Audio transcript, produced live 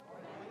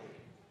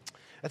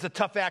That's a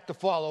tough act to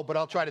follow, but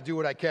I'll try to do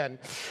what I can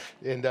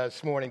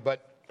this morning.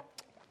 But,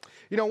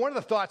 one of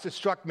the thoughts that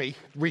struck me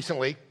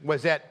recently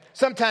was that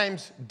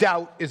sometimes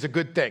doubt is a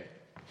good thing.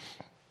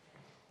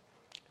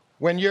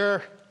 When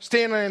you're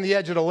standing on the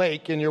edge of the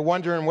lake and you're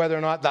wondering whether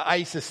or not the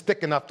ice is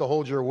thick enough to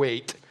hold your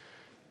weight,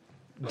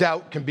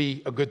 doubt can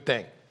be a good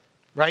thing,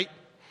 right?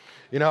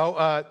 There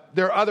are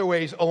other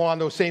ways along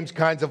those same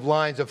kinds of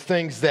lines of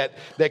things that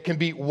can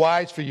be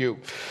wise for you.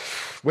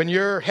 When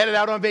you're headed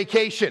out on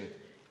vacation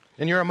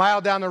and you're a mile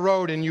down the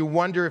road and you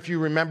wonder if you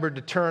remembered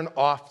to turn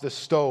off the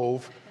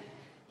stove,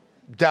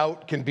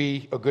 doubt can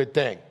be a good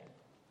thing.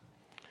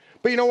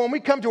 But when we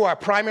come to our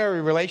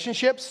primary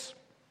relationships,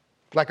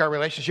 like our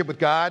relationship with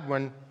God,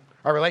 when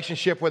our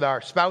relationship with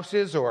our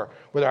spouses or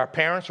with our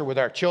parents or with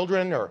our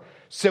children or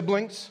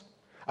siblings,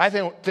 I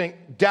don't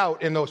think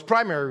doubt in those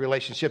primary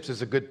relationships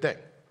is a good thing.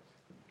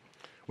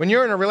 When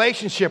you're in a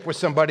relationship with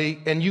somebody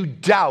and you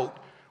doubt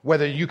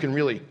whether you can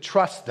really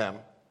trust them,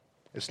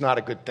 it's not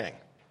a good thing,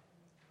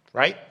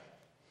 right?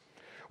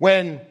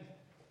 When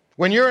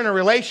you're in a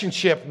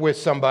relationship with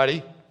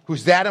somebody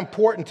who's that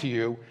important to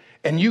you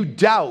and you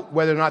doubt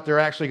whether or not they're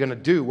actually going to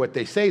do what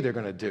they say they're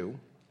going to do,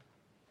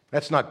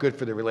 that's not good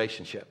for the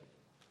relationship.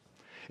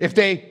 If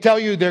they tell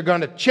you they're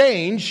going to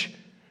change,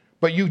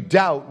 but you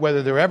doubt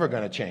whether they're ever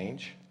going to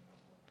change,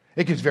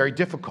 it gets very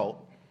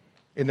difficult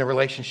in the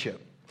relationship.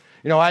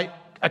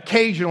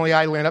 Occasionally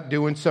I end up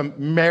doing some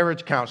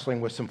marriage counseling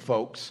with some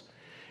folks,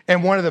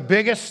 and one of the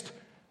biggest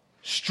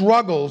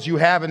struggles you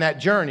have in that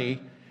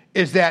journey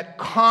is that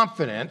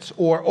confidence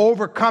or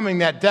overcoming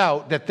that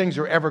doubt that things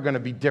are ever going to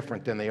be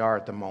different than they are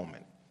at the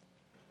moment.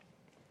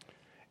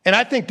 And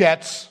I think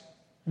that's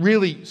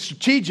really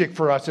strategic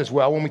for us as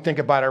well when we think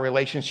about our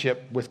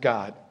relationship with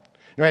God.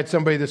 I had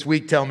somebody this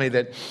week tell me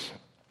that,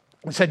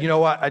 said,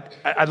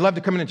 I'd love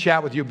to come in and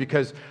chat with you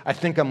because I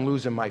think I'm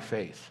losing my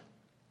faith.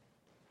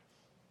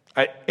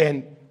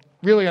 And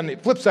really on the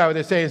flip side, what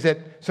they say is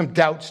that some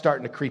doubt's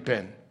starting to creep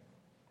in.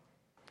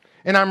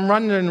 And I'm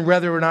wondering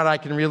whether or not I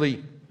can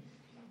really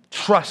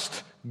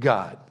trust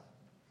God.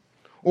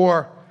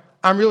 Or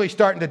I'm really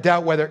starting to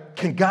doubt whether,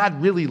 can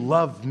God really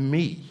love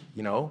me,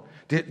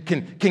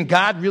 Can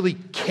God really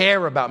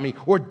care about me?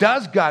 Or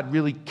does God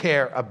really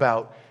care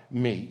about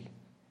me?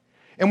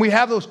 And we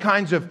have those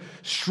kinds of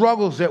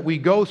struggles that we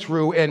go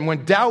through. And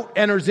when doubt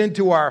enters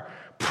into our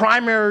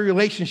primary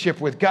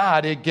relationship with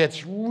God, it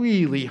gets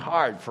really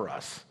hard for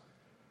us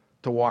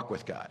to walk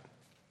with God.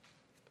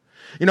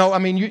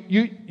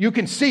 You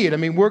can see it.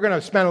 We're going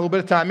to spend a little bit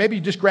of time. Maybe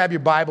you just grab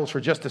your Bibles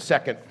for just a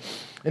second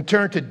and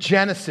turn to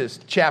Genesis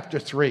chapter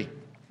 3.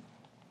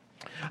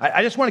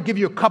 I just want to give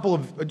you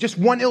just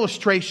one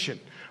illustration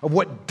of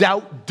what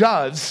doubt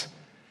does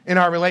in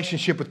our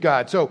relationship with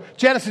God. So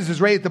Genesis is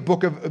right at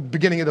the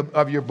beginning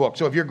of your book.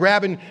 So if you're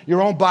grabbing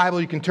your own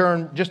Bible, you can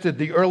turn just to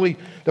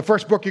the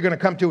first book you're going to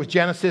come to is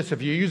Genesis.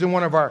 If you're using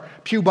one of our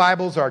pew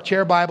Bibles, our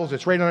chair Bibles,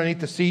 it's right underneath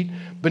the seat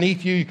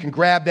beneath you. You can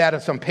grab that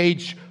at some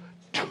page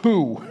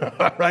 2,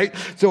 right?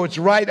 So it's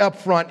right up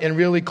front and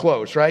really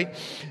close, right?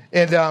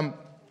 And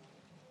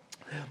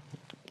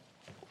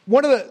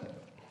one of the...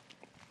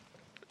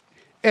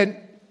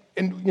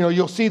 And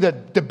you'll see the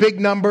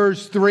big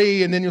numbers,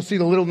 3, and then you'll see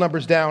the little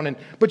numbers down.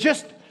 But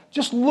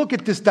just look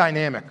at this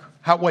dynamic,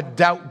 what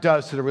doubt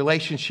does to the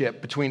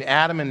relationship between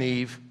Adam and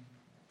Eve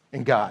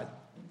and God.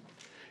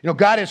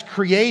 God has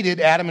created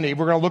Adam and Eve.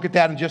 We're going to look at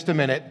that in just a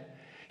minute.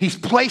 He's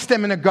placed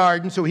them in a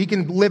garden so he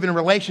can live in a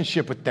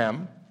relationship with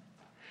them.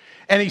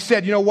 And he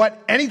said, you know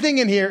what? Anything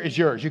in here is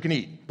yours. You can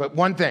eat. But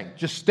one thing,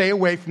 just stay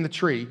away from the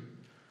tree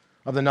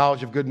of the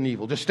knowledge of good and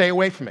evil. Just stay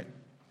away from it.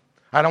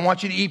 I don't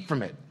want you to eat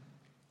from it.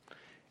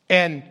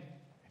 And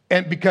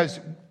because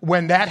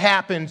when that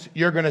happens,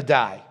 you're going to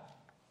die.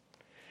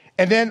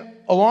 And then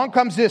along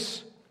comes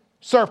this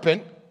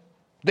serpent,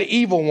 the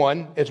evil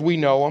one, as we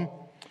know him.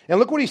 And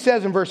look what he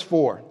says in verse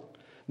 4.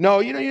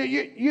 No,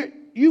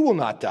 you will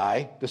not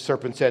die, the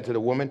serpent said to the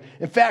woman.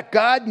 In fact,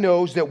 God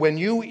knows that when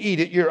you eat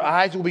it, your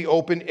eyes will be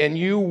opened and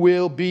you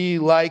will be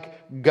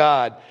like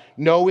God,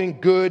 knowing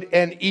good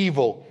and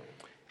evil.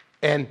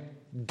 And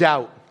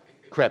doubt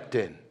crept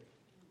in.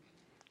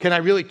 Can I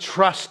really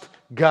trust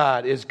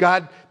God? Is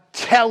God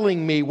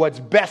telling me what's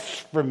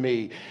best for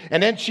me?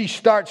 And then she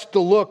starts to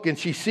look and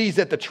she sees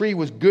that the tree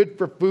was good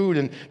for food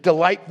and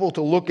delightful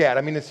to look at.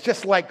 It's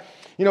just like,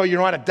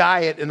 you're on a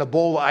diet and the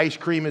bowl of ice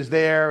cream is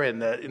there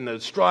and the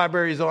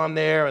strawberries on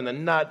there and the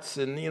nuts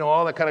and,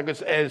 all that kind of good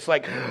stuff. And it's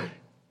like,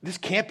 this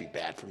can't be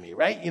bad for me,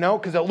 right?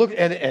 Because I look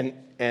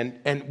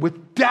and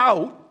with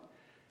doubt,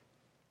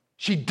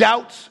 she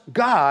doubts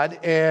God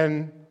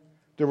and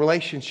the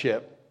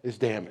relationship is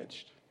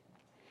damaged.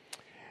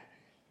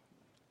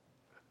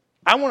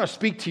 I want to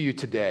speak to you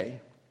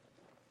today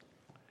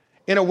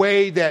in a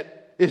way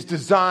that is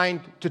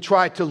designed to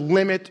try to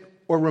limit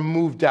or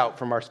remove doubt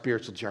from our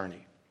spiritual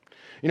journey.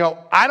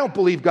 I don't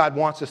believe God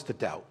wants us to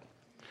doubt.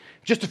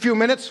 Just a few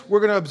minutes, we're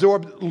going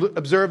to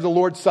observe the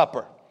Lord's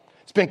Supper.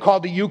 It's been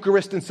called the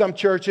Eucharist in some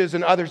churches,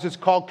 and others it's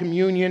called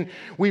communion.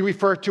 We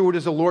refer to it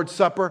as the Lord's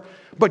Supper.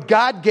 But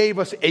God gave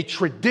us a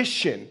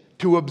tradition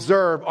to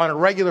observe on a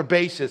regular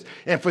basis.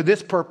 And for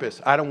this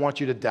purpose, I don't want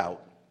you to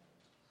doubt.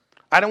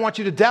 I don't want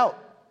you to doubt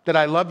that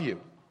I love you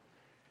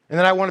and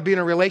that I want to be in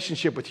a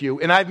relationship with you.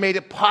 And I've made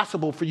it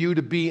possible for you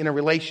to be in a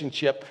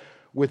relationship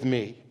with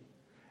me.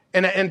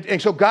 And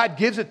so God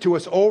gives it to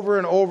us over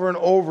and over and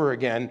over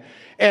again.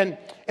 And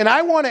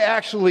I want to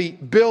actually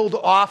build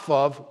off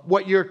of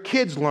what your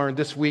kids learned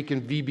this week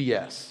in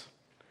VBS.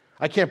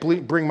 I can't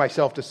bring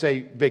myself to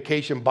say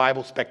Vacation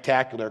Bible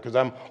Spectacular because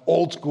I'm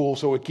old school,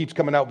 so it keeps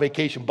coming out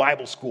Vacation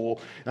Bible School.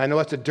 And I know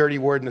that's a dirty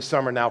word in the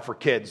summer now for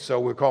kids, so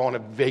we're calling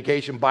it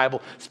Vacation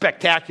Bible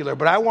Spectacular.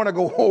 But I want to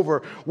go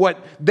over what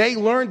they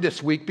learned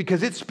this week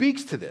because it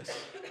speaks to this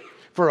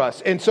for us.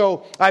 And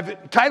so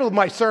I've titled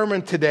my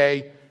sermon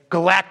today,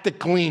 Galactic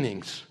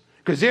Gleanings,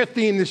 because their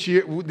theme this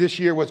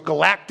year was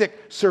Galactic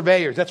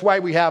Surveyors. That's why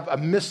we have a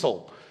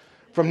missile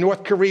from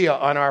North Korea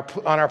on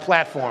our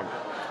platform.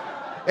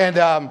 And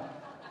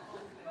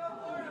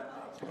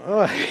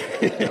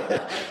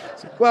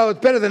well, it's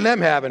better than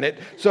them having it.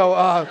 So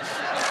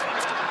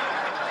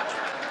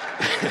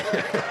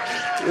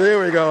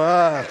there we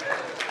go.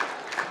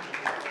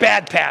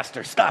 Bad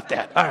pastor. Stop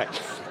that. All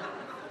right.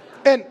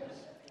 And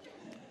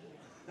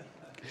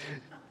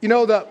you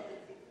know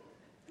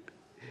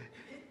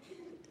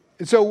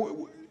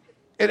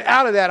and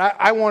out of that,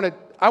 I want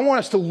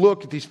us to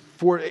look at these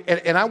four,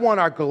 and I want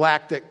our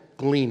galactic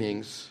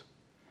gleanings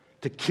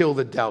to kill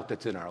the doubt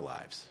that's in our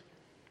lives.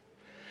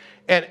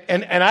 And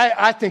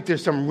I think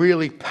there's some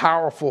really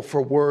powerful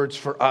words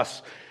for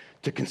us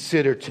to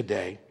consider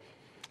today.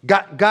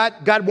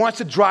 God wants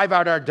to drive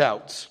out our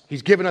doubts.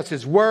 He's given us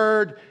His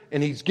Word,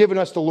 and He's given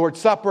us the Lord's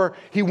Supper.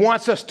 He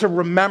wants us to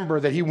remember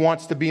that He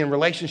wants to be in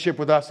relationship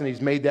with us, and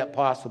He's made that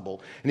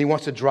possible. And He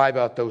wants to drive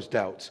out those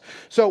doubts.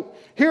 So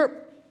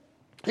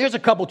here's a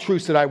couple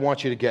truths that I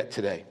want you to get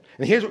today.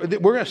 And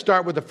we're going to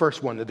start with the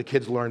first one that the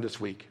kids learned this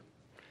week.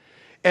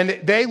 And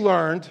they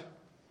learned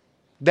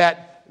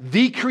that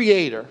the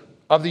Creator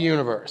of the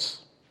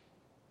universe,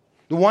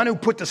 the one who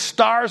put the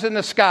stars in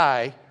the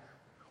sky,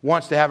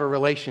 wants to have a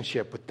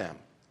relationship with them.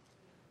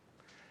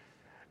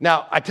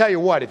 Now, I tell you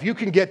what, if you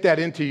can get that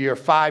into your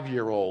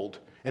 5-year-old,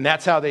 and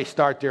that's how they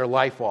start their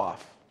life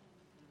off,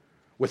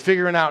 with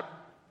figuring out,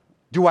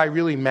 do I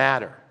really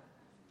matter?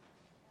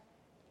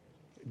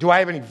 Do I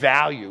have any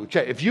value?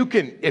 If you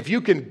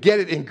can get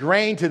it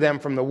ingrained to them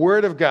from the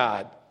Word of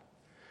God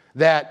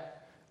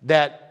that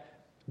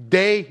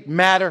they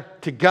matter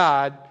to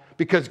God,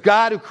 because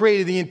God, who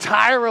created the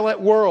entire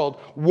world,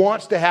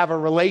 wants to have a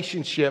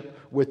relationship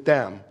with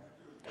them.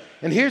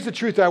 And here's the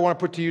truth that I want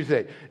to put to you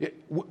today.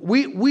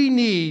 We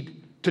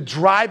need to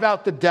drive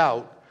out the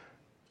doubt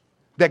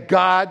that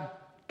God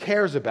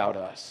cares about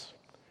us,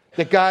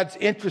 that God's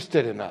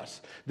interested in us,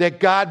 that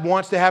God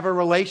wants to have a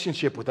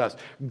relationship with us.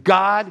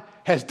 God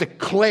has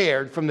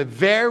declared from the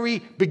very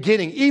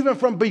beginning, even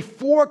from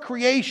before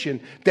creation,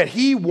 that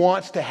He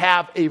wants to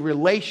have a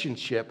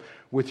relationship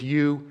with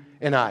you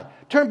and I.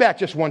 Turn back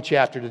just one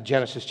chapter to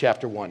Genesis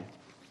chapter 1.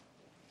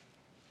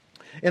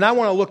 And I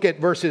want to look at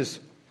verses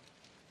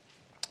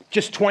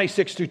just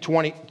 26 through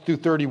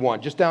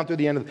 31, just down through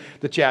the end of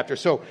the chapter.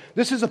 So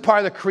this is a part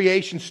of the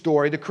creation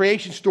story. The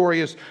creation story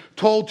is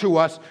told to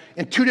us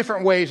in two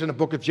different ways in the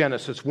book of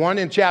Genesis. One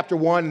in chapter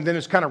 1, and then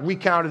it's kind of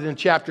recounted in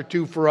chapter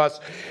 2 for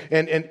us.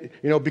 And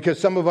because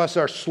some of us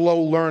are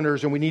slow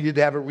learners and we needed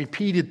to have it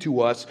repeated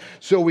to us,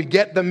 so we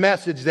get the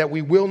message that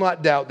we will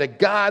not doubt that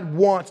God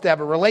wants to have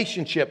a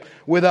relationship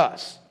with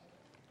us.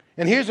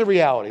 And here's the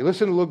reality.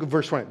 Listen to look at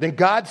verse 20. Then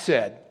God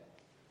said,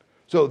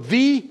 so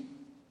the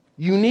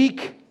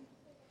unique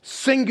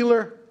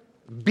singular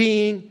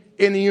being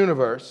in the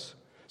universe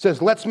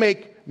says, let's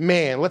make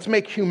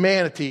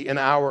humanity in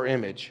our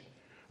image,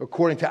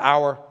 according to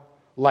our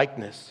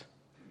likeness.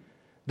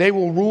 They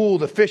will rule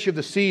the fish of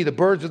the sea, the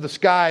birds of the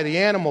sky, the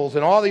animals,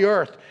 and all the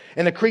earth,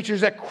 and the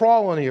creatures that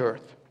crawl on the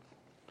earth.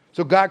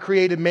 So God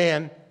created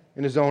man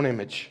in His own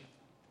image.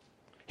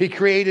 He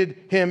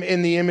created him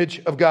in the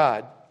image of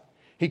God.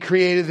 He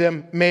created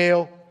them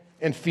male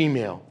and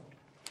female.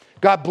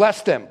 God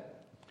blessed them,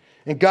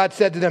 and God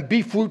said to them,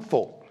 be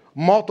fruitful,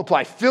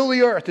 multiply, fill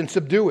the earth and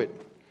subdue it.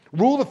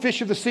 Rule the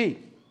fish of the sea,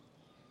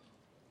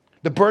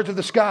 the birds of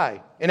the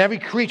sky, and every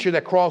creature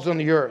that crawls on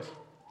the earth.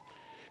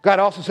 God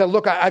also said,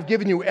 look, I've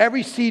given you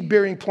every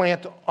seed-bearing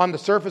plant on the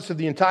surface of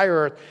the entire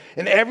earth,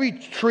 and every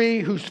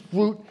tree whose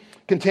fruit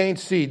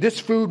contains seed. This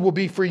food will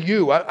be for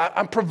you.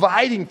 I'm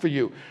providing for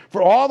you,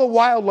 for all the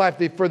wildlife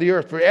for the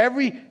earth, for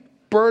every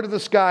bird of the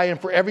sky, and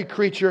for every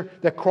creature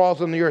that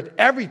crawls on the earth,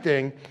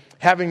 everything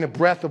having the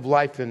breath of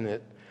life in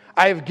it.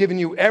 I have given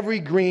you every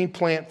green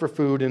plant for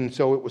food, and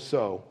so it was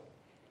so.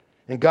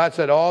 And God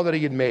said all that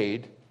He had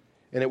made,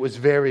 and it was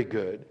very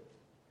good.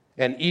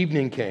 And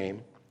evening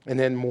came, and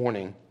then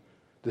morning,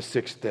 the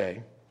sixth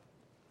day.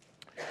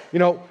 You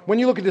know, when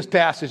you look at this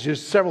passage,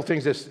 there's several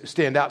things that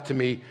stand out to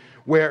me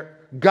where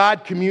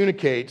God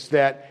communicates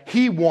that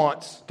He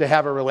wants to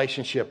have a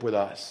relationship with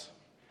us.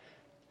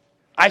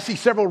 I see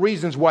several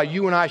reasons why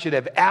you and I should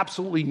have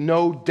absolutely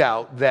no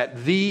doubt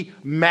that the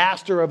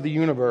master of the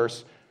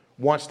universe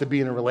wants to be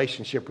in a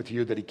relationship with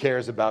you, that he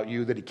cares about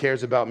you, that he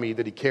cares about me,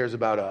 that he cares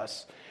about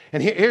us.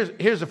 And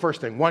here's the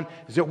first thing. One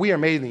is that we are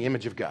made in the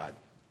image of God.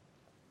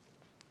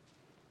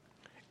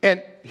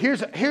 And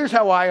here's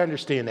how I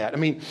understand that. I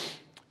mean,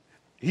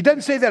 he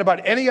doesn't say that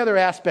about any other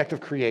aspect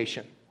of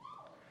creation,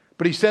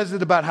 but he says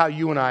it about how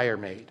you and I are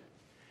made.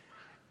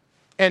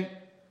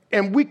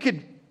 And we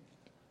could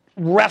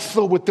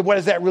wrestle with what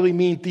does that really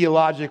mean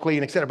theologically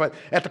and et cetera. But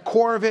at the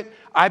core of it,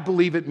 I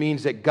believe it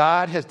means that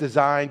God has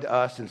designed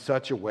us in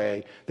such a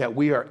way that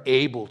we are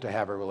able to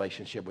have a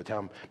relationship with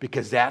him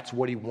because that's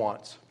what he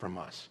wants from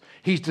us.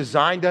 He's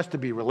designed us to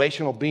be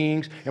relational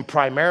beings, and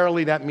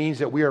primarily that means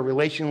that we are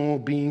relational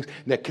beings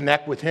that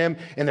connect with him.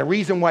 And the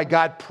reason why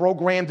God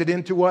programmed it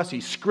into us, he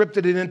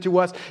scripted it into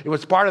us, it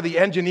was part of the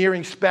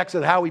engineering specs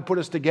of how he put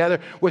us together,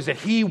 was that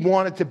he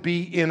wanted to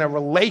be in a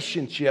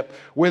relationship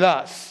with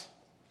us.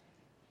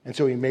 And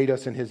so he made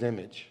us in his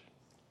image.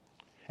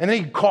 And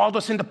then he called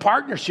us into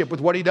partnership with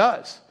what he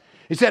does.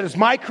 He said, it's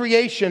my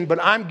creation,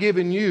 but I'm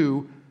giving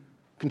you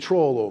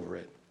control over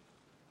it.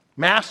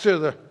 Master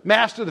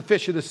the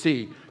fish of the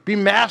sea. Be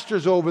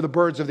masters over the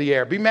birds of the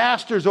air. Be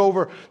masters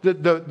over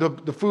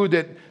the food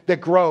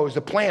that grows,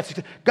 the plants.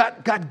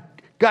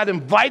 God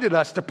invited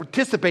us to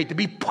participate, to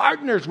be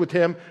partners with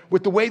him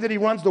with the way that he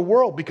runs the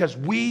world because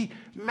we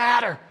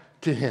matter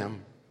to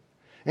him.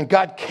 And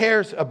God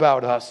cares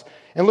about us.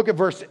 And look at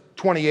verse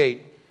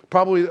 28,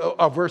 probably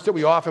a verse that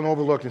we often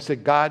overlook, and say,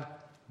 God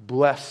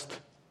blessed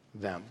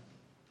them.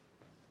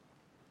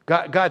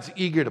 God's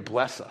eager to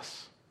bless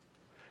us.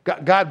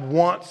 God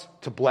wants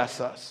to bless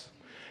us.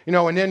 You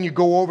know, and then you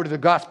go over to the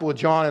Gospel of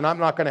John, and I'm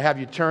not going to have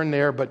you turn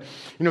there, but,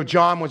 you know,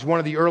 John was one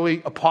of the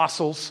early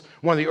apostles,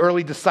 one of the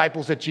early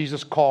disciples that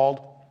Jesus called.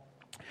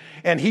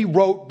 And he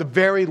wrote the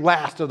very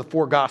last of the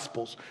four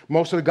Gospels.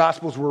 Most of the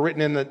Gospels were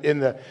written in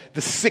the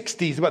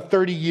 60s, about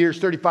 30 years,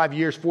 35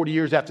 years, 40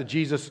 years after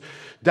Jesus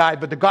died.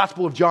 But the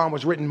Gospel of John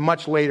was written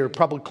much later,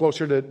 probably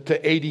closer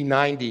to 80,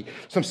 90,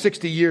 some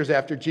 60 years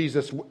after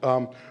Jesus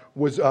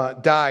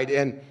died.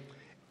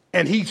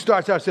 And he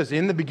starts out, says,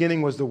 in the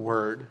beginning was the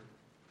Word.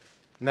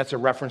 And that's a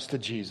reference to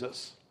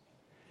Jesus.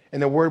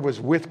 And the Word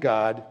was with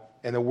God,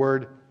 and the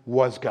Word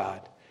was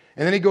God.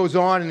 And then he goes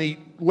on and he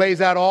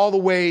lays out all the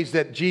ways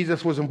that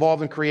Jesus was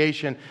involved in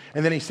creation.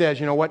 And then he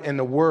says, you know what? And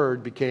the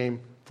Word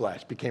became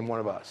flesh, became one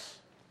of us.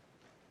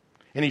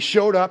 And he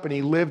showed up and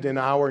he lived in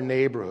our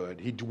neighborhood.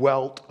 He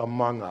dwelt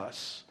among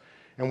us.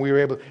 And we were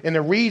able, and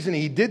the reason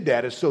he did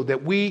that is so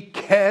that we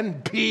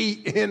can be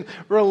in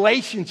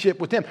relationship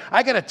with him.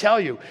 I got to tell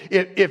you,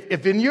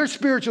 if in your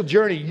spiritual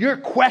journey you're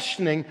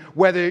questioning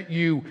whether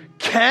you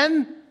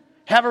can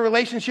have a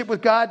relationship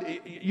with God,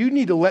 you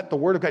need to let the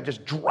Word of God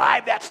just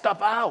drive that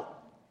stuff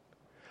out.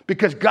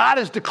 Because God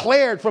has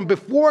declared from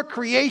before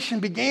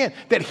creation began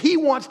that he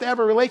wants to have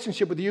a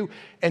relationship with you,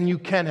 and you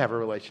can have a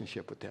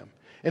relationship with him.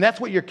 And that's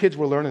what your kids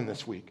were learning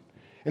this week.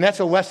 And that's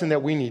a lesson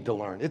that we need to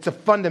learn. It's a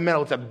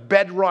fundamental, it's a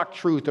bedrock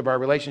truth of our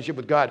relationship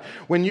with God.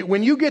 When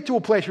you get to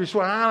a place where you say,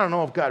 I don't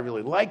know if God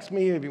really likes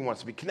me, if he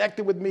wants to be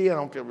connected with me, I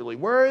don't feel really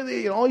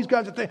worthy, and all these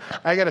kinds of things,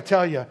 I got to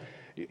tell you,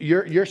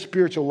 your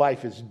spiritual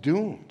life is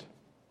doomed.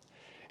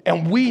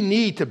 And we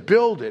need to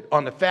build it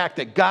on the fact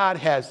that God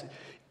has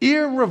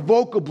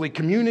irrevocably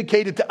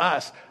communicated to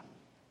us,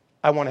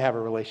 I want to have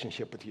a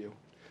relationship with you.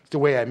 It's the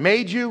way I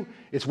made you.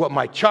 It's what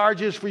my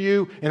charge is for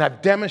you. And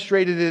I've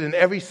demonstrated it in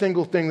every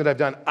single thing that I've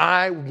done.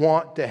 I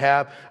want to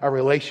have a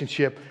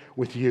relationship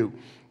with you.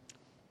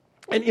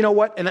 And you know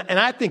what? And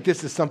I think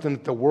this is something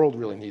that the world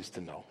really needs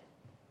to know.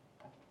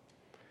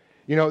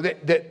 You know,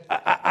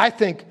 I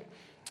think,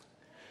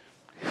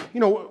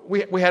 you know,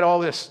 we had all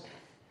this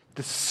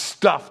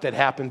stuff that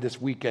happened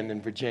this weekend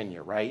in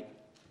Virginia, right?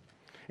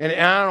 And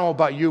I don't know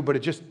about you, but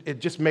it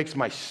just makes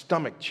my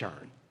stomach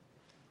churn.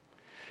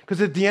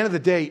 Because at the end of the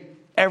day,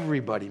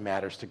 everybody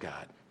matters to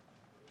God.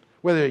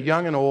 Whether they're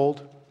young and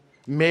old,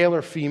 male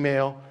or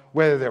female,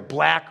 whether they're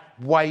black,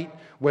 white,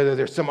 whether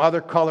they're some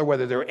other color,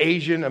 whether they're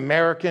Asian,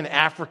 American,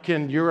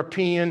 African,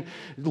 European,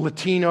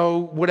 Latino,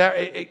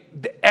 whatever.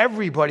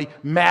 Everybody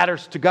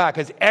matters to God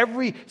because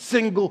every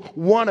single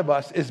one of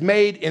us is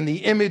made in the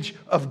image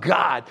of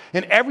God.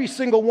 And every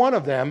single one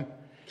of them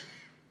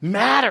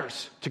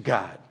matters to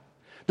God.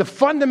 The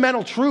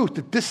fundamental truth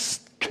that this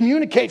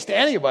communicates to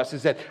any of us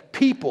is that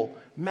people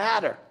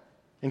matter.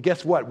 And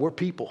guess what? We're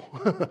people.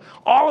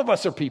 All of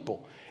us are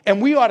people.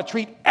 And we ought to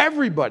treat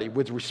everybody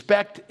with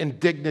respect and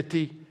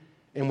dignity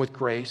and with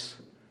grace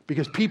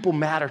because people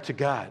matter to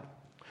God.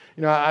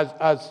 You know,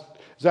 as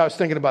I was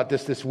thinking about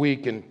this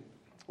week, and,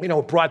 you know,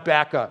 it brought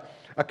back a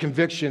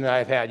conviction that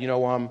I've had. You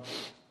know,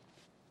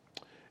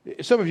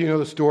 some of you know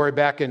the story.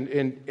 Back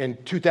in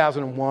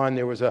 2001,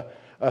 there was a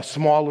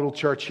small little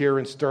church here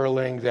in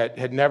Sterling that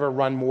had never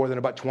run more than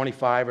about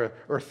 25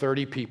 or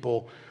 30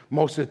 people.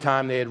 Most of the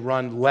time, they had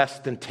run less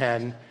than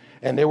 10.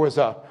 And there was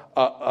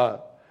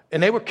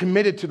and they were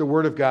committed to the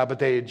Word of God, but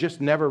they had just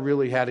never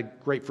really had a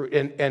great fruit.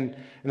 And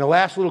the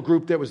last little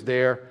group that was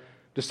there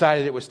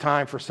decided it was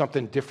time for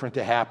something different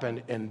to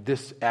happen in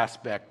this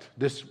aspect,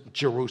 this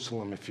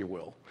Jerusalem, if you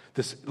will,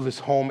 this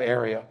home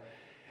area.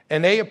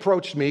 And they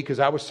approached me because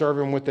I was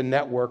serving with the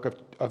network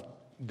of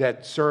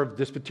that served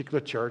this particular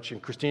church, and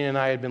Christina and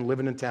I had been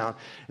living in town.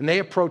 And they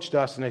approached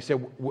us and they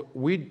said,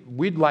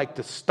 we'd like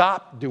to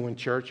stop doing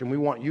church, and we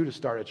want you to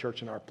start a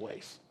church in our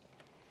place.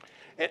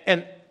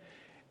 And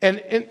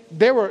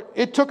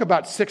it took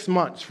about 6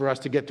 months for us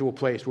to get to a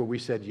place where we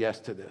said yes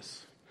to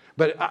this.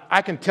 But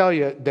I can tell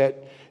you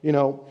that,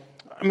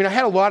 I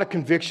had a lot of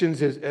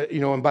convictions,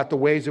 about the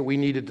ways that we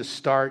needed to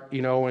start,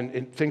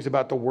 and things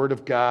about the Word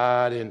of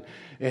God and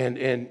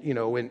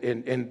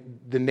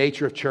the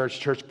nature of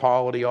church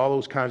polity, all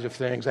those kinds of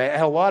things. I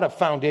had a lot of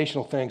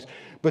foundational things.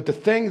 But the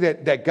thing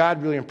that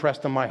God really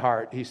impressed on my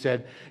heart, he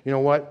said, you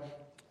know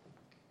what?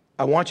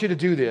 I want you to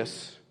do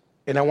this,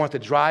 and I want the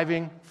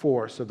driving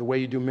force of the way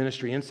you do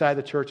ministry inside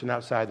the church and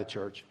outside the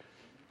church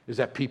is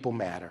that people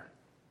matter.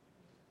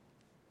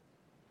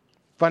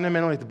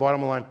 Fundamentally, at the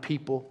bottom line,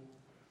 people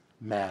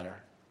matter.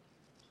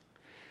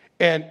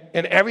 And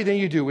everything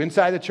you do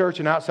inside the church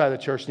and outside the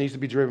church needs to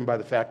be driven by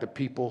the fact that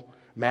people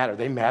matter.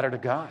 They matter to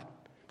God.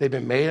 They've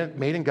been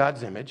made in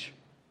God's image.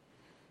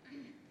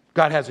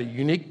 God has a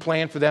unique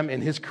plan for them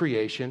in his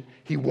creation.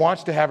 He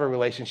wants to have a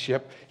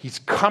relationship. He's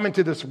come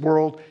into this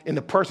world in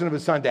the person of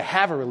his son to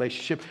have a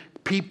relationship.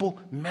 People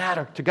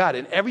matter to God.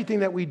 And everything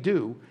that we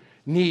do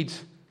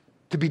needs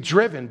to be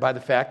driven by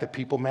the fact that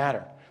people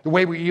matter. The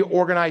way we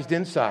organized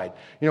inside,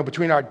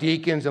 between our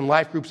deacons and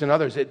life groups and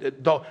others.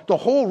 The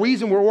whole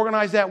reason we're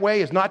organized that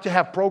way is not to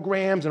have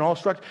programs and all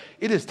structure.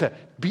 It is to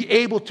be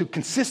able to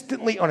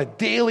consistently, on a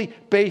daily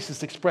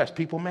basis, express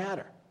people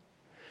matter.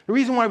 The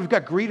reason why we've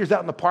got greeters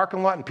out in the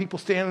parking lot and people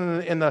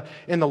standing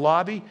in the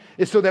lobby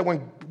is so that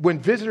when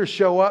visitors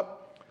show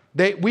up,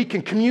 we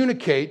can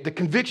communicate the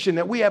conviction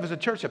that we have as a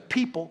church that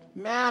people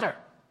matter.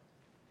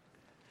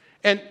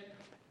 And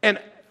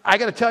I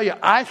got to tell you,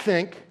 I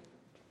think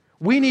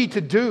we need to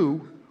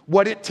do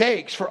what it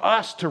takes for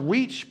us to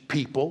reach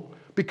people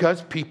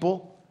because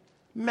people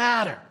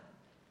matter.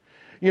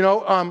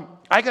 I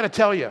got to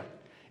tell you,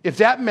 if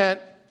that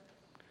meant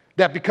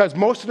that because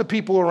most of the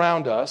people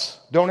around us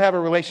don't have a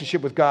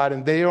relationship with God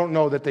and they don't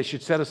know that they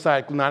should set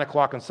aside 9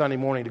 o'clock on Sunday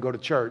morning to go to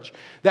church,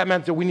 that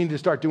meant that we need to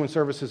start doing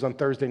services on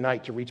Thursday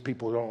night to reach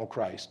people who don't know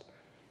Christ.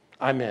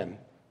 I'm in.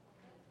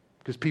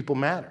 Because people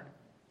matter.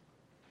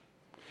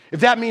 If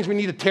that means we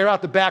need to tear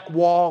out the back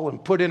wall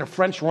and put in a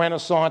French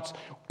Renaissance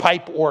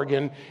pipe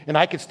organ, and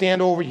I could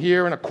stand over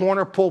here in a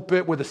corner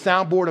pulpit with a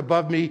soundboard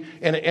above me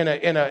in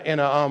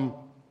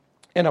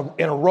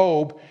a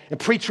robe and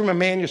preach from a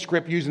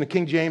manuscript using the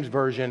King James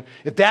Version,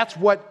 if that's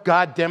what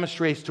God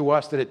demonstrates to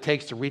us that it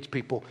takes to reach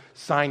people,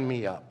 sign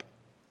me up.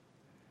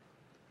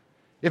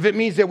 If it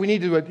means that we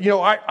need to,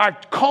 our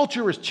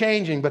culture is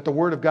changing, but the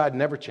Word of God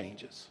never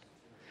changes.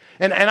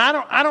 And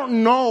I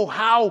don't know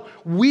how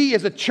we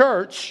as a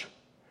church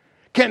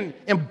can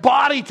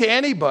embody to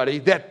anybody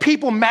that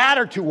people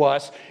matter to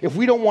us if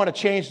we don't want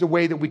to change the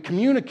way that we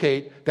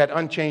communicate that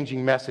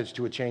unchanging message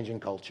to a changing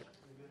culture.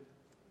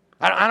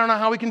 I don't know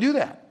how we can do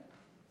that.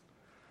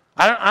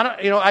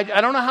 I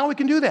don't know how we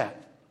can do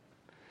that.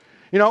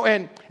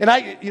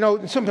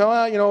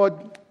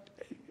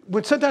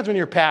 Sometimes when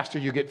you're a pastor,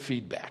 you get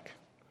feedback.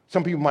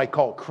 Some people might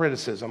call it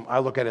criticism. I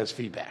look at it as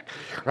feedback,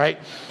 right?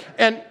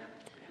 And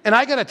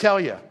I got to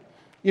tell you,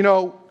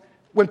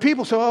 when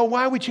people say, "Oh,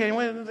 why are we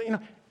changing?"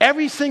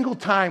 Every single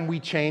time we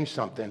change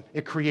something,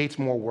 it creates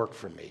more work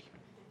for me.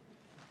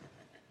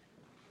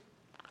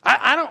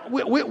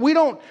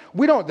 The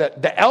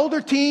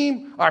elder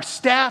team, our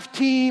staff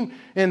team,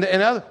 and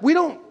other, we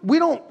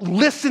don't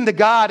listen to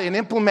God and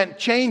implement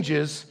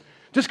changes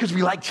just because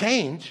we like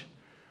change.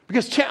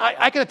 Because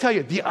I got to tell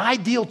you, the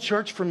ideal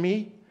church for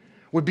me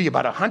would be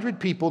about 100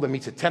 people that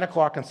meets at 10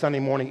 o'clock on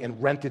Sunday morning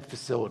in rented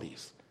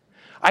facilities.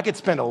 I could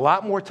spend a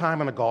lot more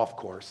time on a golf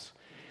course.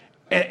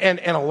 And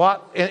a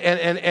lot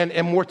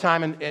and more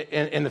time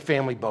in the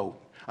family boat.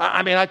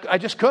 I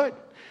just could.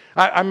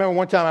 I remember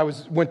one time I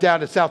went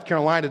down to South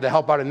Carolina to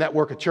help out a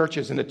network of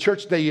churches, and the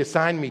church they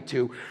assigned me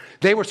to,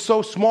 they were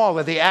so small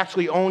that they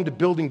actually owned a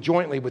building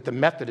jointly with the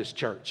Methodist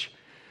Church.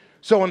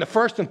 So on the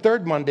first and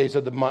third Mondays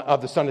of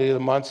the Sunday of the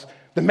months,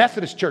 the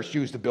Methodist Church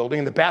used the building,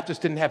 and the Baptists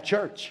didn't have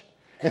church.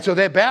 And so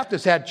their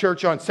Baptists had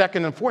church on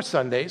second and fourth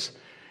Sundays.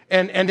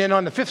 And then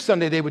on the fifth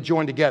Sunday, they would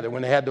join together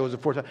when they had those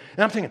at 4 times.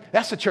 And I'm thinking,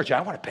 that's the church I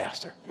want to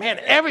pastor. Man,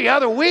 every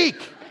other week.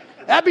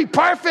 That'd be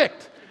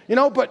perfect.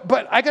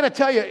 But I got to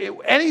tell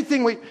you,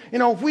 anything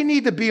if we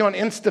need to be on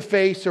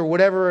InstaFace or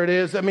whatever it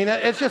is,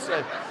 it's just,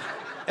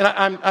 and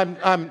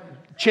I'm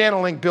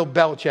channeling Bill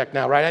Belichick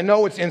now, right? I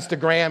know it's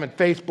Instagram and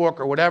Facebook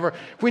or whatever.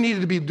 We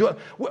need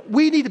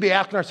to be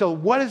asking ourselves,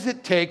 what does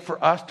it take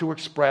for us to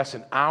express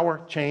in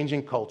our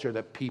changing culture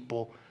that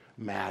people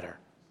matter?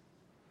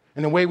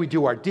 And the way we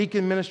do our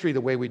deacon ministry,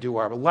 the way we do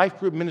our life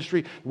group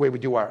ministry, the way we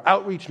do our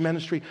outreach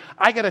ministry,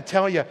 I got to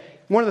tell you,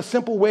 one of the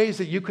simple ways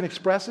that you can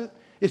express it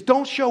is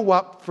don't show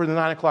up for the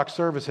 9 o'clock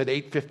service at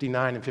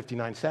 8:59 and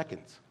 59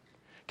 seconds.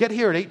 Get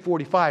here at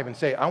 8:45 and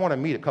say, I want to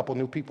meet a couple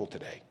new people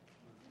today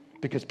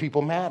because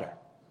people matter.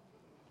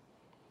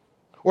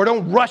 Or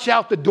don't rush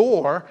out the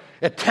door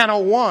at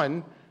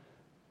 10:01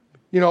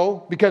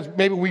 because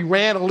maybe we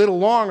ran a little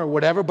long or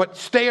whatever, but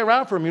stay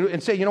around for a minute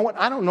and say, you know what,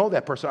 I don't know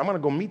that person. I'm going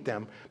to go meet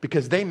them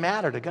because they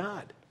matter to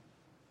God.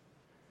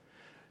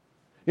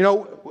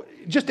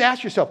 Just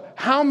ask yourself,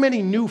 how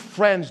many new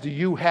friends do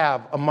you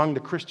have among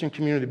the Christian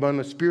community, among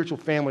the spiritual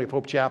family of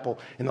Hope Chapel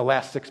in the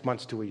last 6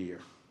 months to a year?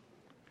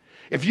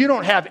 If you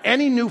don't have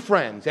any new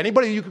friends,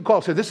 anybody you could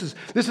call, say, this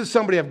is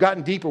somebody I've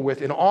gotten deeper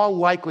with, in all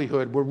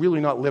likelihood, we're really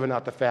not living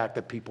out the fact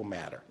that people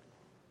matter.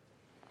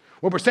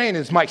 What we're saying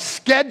is my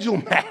schedule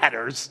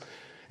matters,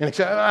 and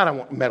I don't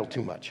want to meddle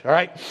too much, all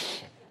right?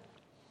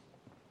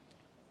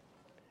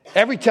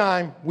 Every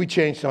time we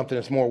change something,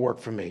 it's more work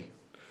for me.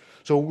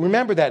 So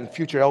remember that in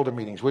future elder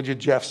meetings, would you,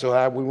 Jeff,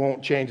 so we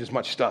won't change as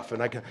much stuff.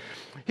 And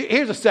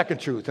here's a second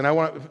truth,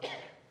 and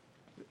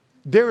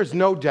there is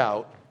no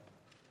doubt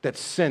that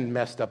sin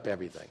messed up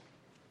everything.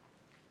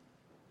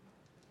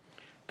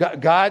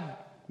 God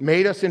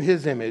made us in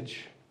his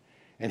image,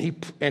 and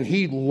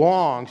he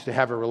longs to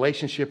have a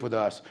relationship with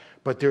us,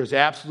 but there's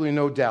absolutely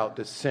no doubt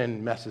that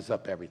sin messes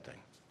up everything.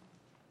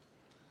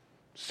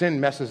 Sin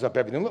messes up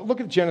everything.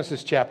 Look at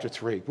Genesis chapter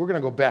 3. We're going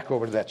to go back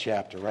over to that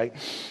chapter, right?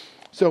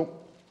 So,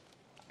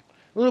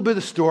 a little bit of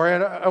the story.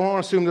 I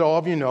won't assume that all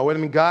of you know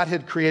it. God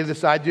had created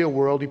this ideal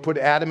world. He put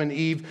Adam and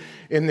Eve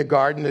in the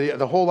garden.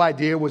 The whole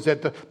idea was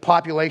that the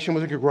population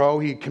was going to grow.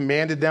 He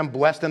commanded them,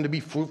 blessed them to be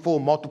fruitful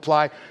and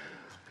multiply.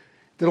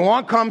 Then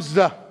along comes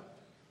the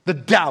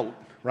doubt,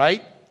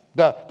 right?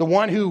 The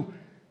one who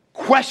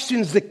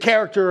questions the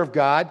character of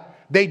God.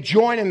 They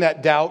join in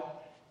that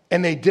doubt,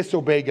 and they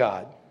disobey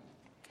God.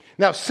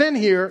 Now, sin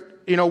here,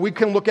 we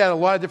can look at it a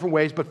lot of different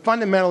ways, but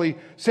fundamentally,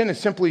 sin is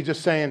simply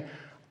just saying,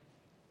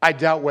 I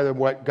doubt whether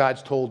what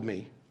God's told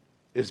me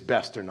is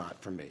best or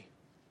not for me.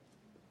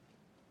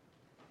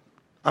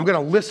 I'm going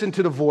to listen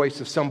to the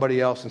voice of somebody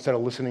else instead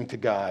of listening to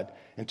God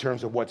in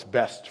terms of what's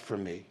best for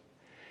me.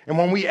 And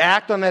when we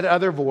act on that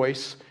other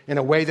voice in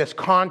a way that's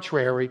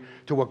contrary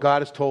to what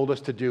God has told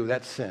us to do,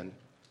 that's sin.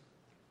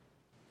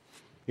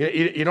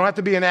 You don't have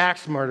to be an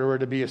axe murderer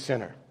to be a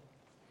sinner,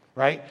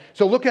 right?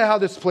 So look at how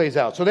this plays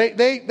out. So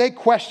they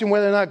question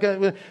whether or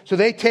not, so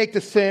they take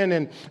the sin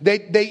and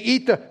they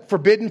eat the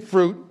forbidden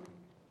fruit.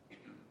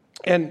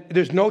 And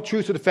there's no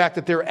truth to the fact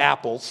that they're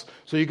apples,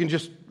 so you can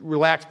just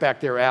relax back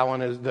there,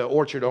 Alan, as the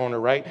orchard owner,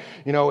 right?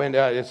 We don't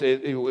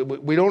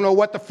know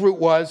what the fruit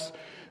was,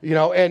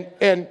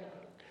 and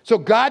so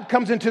God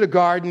comes into the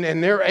garden,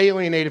 and they're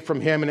alienated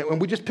from him,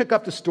 and we just pick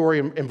up the story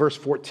in verse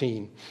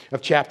 14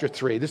 of chapter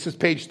 3. This is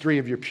page 3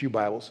 of your pew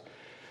Bibles.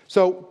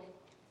 So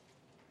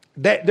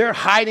they're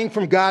hiding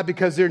from God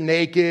because they're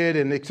naked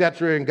and et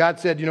cetera. And God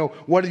said,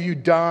 what have you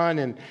done?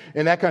 And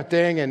that kind of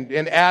thing. And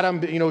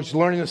Adam, is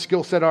learning the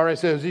skill set already.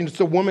 Says, it's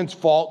the woman's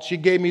fault. She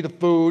gave me the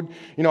food.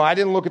 I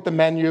didn't look at the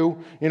menu.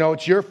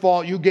 It's your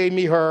fault. You gave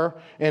me her.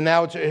 And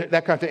now it's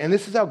that kind of thing. And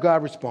this is how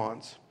God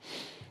responds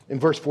in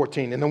verse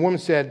 14. And the woman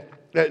said,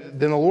 then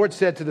the Lord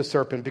said to the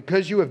serpent,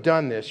 because you have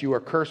done this, you are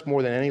cursed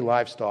more than any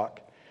livestock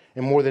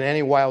and more than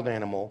any wild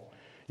animal.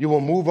 You will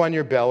move on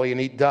your belly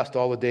and eat dust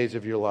all the days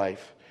of your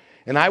life.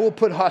 And I will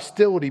put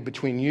hostility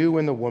between you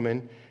and the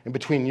woman, and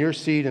between your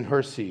seed and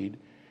her seed,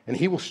 and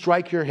he will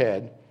strike your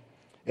head,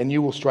 and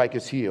you will strike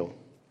his heel.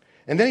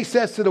 And then he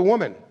says to the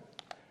woman,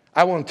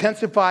 I will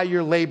intensify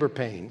your labor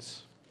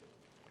pains,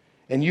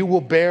 and you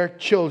will bear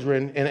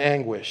children in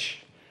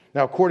anguish.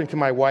 Now, according to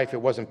my wife,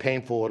 it wasn't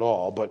painful at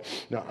all, but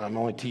no, I'm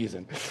only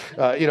teasing.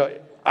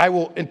 I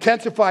will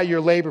intensify your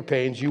labor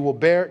pains, you will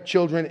bear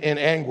children in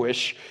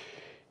anguish,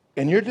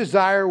 and your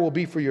desire will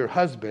be for your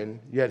husband,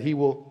 yet he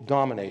will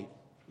dominate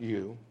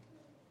you.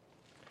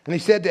 And he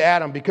said to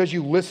Adam, because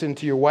you listened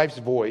to your wife's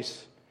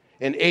voice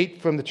and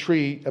ate from the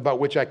tree about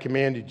which I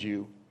commanded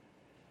you,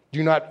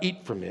 do not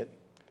eat from it.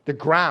 The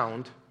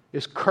ground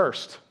is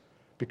cursed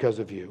because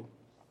of you.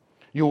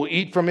 You will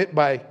eat from it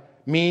by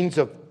means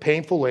of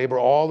painful labor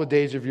all the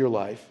days of your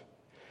life.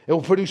 It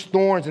will produce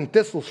thorns and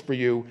thistles for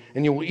you,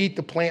 and you will eat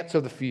the plants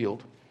of the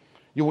field.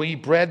 You will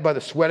eat bread by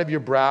the sweat of your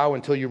brow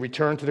until you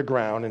return to the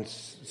ground, and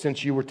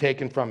since you were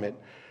taken from it,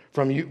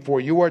 for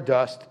you are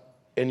dust,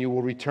 and you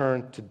will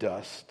return to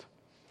dust.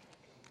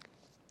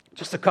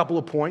 Just a couple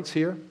of points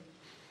here.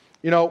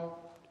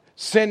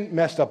 Sin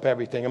messed up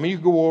everything. You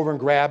go over and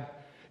grab,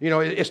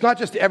 it's not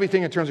just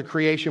everything in terms of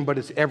creation, but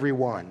it's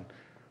everyone.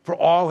 For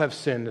all have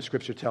sinned, the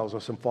scripture tells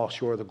us, and fall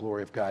short of the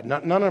glory of God.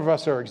 None of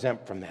us are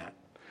exempt from that,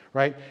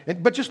 right?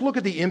 But just look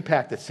at the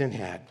impact that sin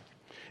had.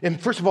 And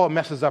first of all, it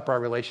messes up our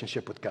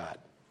relationship with God.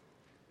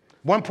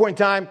 One point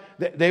in time,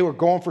 they were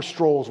going for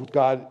strolls with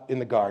God in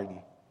the garden.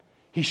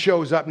 He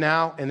shows up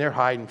now, and they're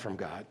hiding from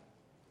God.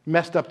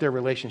 Messed up their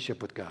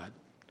relationship with God.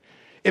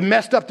 It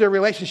messed up their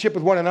relationship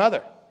with one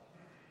another.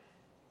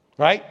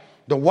 Right?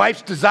 The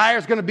wife's desire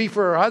is going to be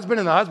for her husband,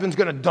 and the husband's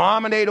going to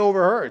dominate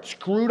over her. It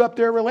screwed up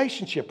their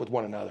relationship with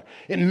one another.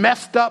 It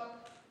messed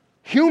up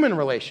human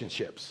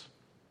relationships.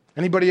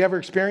 Anybody ever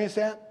experienced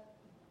that?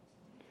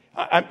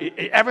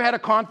 Ever had a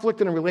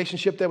conflict in a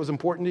relationship that was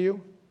important to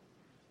you?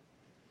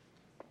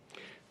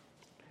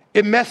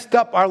 It messed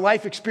up our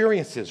life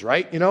experiences,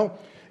 right?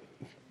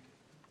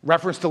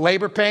 Reference to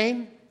labor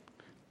pain.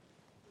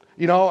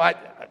 You know,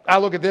 I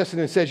look at this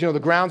and it says, you know, the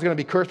ground's going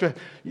to be cursed.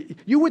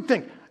 You would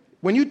think,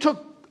 when you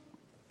took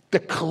the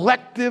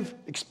collective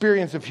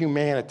experience of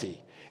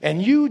humanity and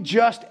you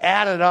just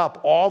added up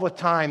all the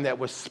time that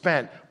was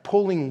spent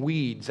pulling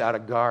weeds out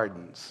of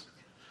gardens,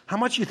 how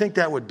much do you think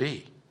that would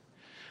be?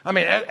 I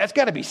mean, that's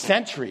got to be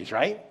centuries,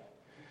 right?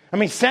 I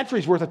mean,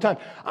 centuries worth of time.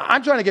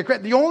 I'm trying to get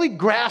credit. The only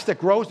grass that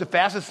grows the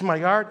fastest in my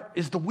yard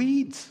is the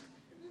weeds.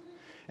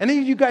 And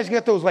then you guys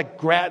get those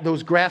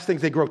those grass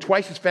things. They grow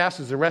twice as fast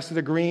as the rest of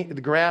the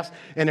grass,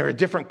 and they're a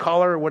different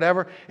color or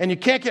whatever. And you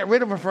can't get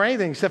rid of them for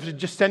anything except to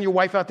just send your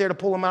wife out there to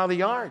pull them out of the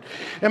yard.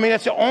 I mean,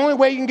 that's the only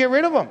way you can get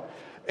rid of them.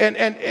 And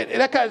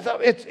that kind of stuff.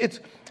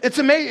 It's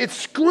amazing. It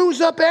screws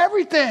up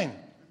everything.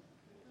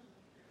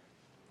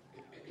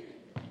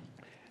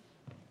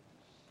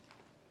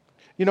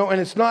 You know, and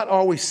it's not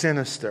always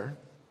sinister.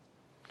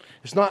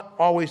 It's not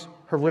always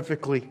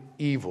horrifically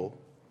evil.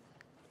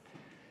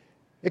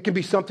 It can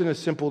be something as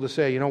simple to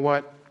say, you know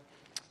what?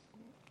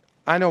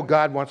 I know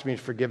God wants me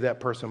to forgive that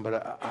person,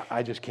 but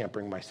I just can't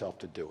bring myself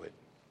to do it.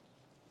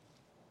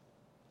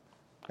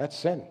 That's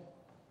sin.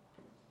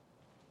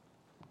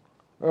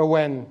 Or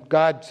when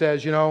God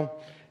says, you know,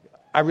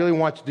 I really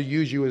want to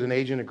use you as an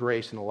agent of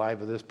grace in the life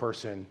of this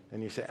person,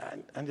 and you say,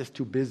 I'm just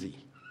too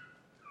busy.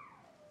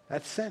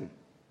 That's sin.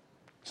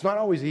 It's not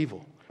always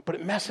evil, but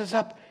it messes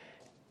up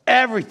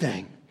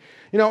everything.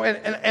 You know,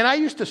 and I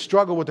used to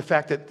struggle with the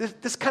fact that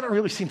this kind of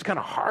really seems kind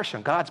of harsh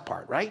on God's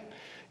part, right?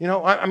 You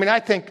know, I mean,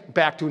 I think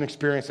back to an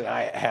experience that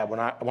I had when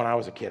I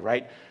was a kid,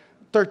 right?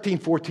 13,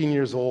 14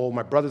 years old.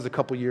 My brother's a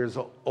couple years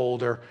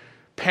older.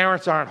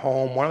 Parents aren't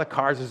home. One of the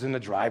cars is in the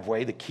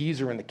driveway. The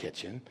keys are in the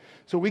kitchen.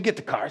 So we get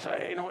the cars,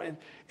 you know,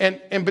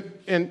 and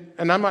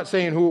I'm not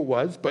saying who it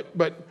was,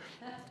 but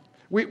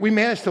we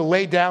managed to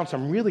lay down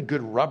some really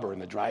good rubber in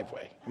the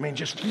driveway. I mean,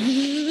 just,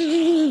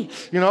 you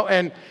know,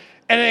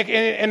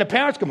 and the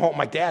parents come home.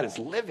 My dad is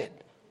livid.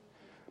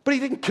 But he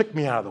didn't kick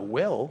me out of the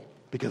will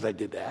because I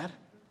did that.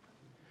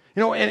 You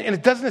know, and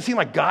it doesn't seem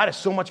like God is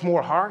so much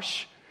more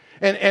harsh.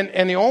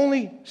 And the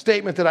only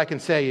statement that I can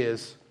say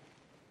is,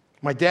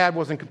 my dad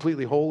wasn't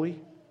completely holy,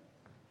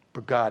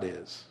 but God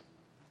is.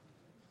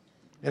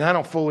 And I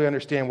don't fully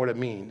understand what it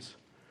means.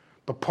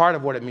 But part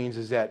of what it means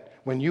is that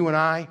when you and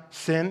I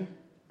sin,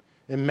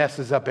 it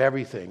messes up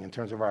everything in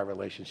terms of our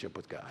relationship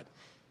with God.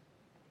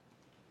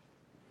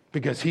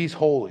 Because he's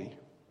holy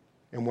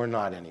and we're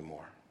not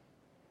anymore.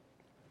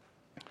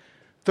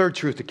 Third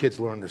truth the kids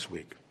learned this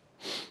week.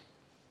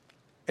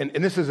 And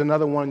this is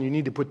another one you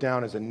need to put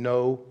down as a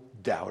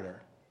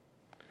no-doubter.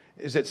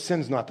 Is that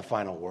sin's not the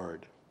final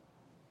word.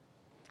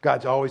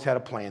 God's always had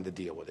a plan to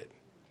deal with it.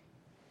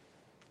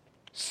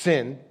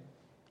 Sin,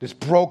 this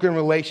broken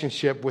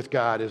relationship with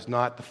God, is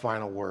not the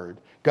final word.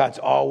 God's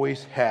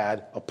always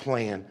had a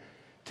plan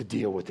to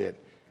deal with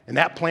it. And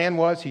that plan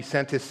was he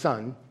sent his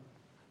son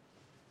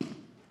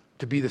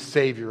to be the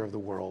Savior of the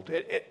world.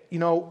 You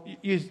know,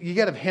 you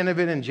get a hint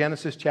of it in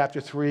Genesis chapter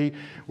 3,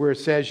 where it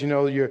says, you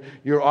know,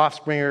 your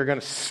offspring are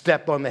going to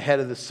step on the head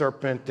of the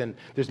serpent. And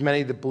there's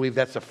many that believe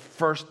that's the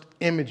first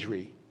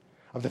imagery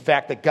of the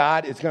fact that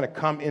God is going to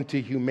come into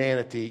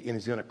humanity and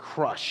he's going to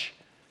crush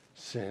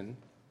sin.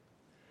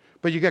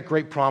 But you get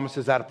great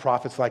promises out of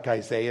prophets like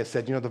Isaiah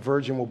said, you know, the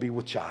virgin will be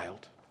with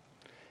child.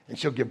 And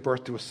she'll give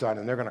birth to a son,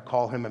 and they're going to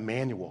call him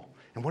Emmanuel.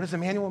 And what does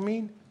Emmanuel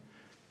mean?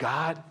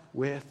 God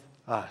with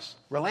us.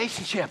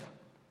 Relationship.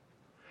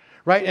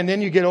 Right? And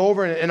then you get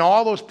over, and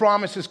all those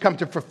promises come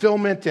to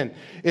fulfillment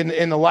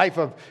in the life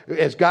of,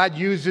 as God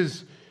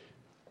uses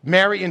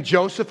Mary and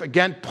Joseph,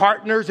 again,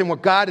 partners in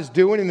what God is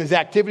doing in his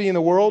activity in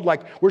the world.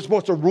 Like we're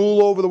supposed to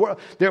rule over the world.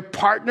 They're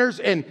partners,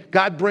 and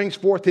God brings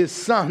forth his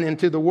son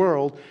into the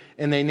world,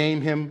 and they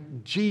name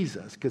him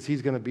Jesus because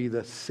he's going to be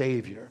the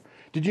Savior.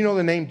 Did you know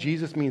the name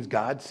Jesus means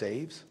God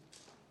saves?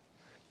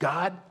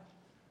 God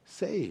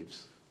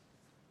saves.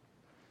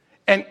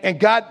 And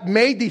God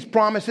made these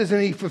promises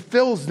and he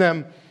fulfills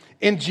them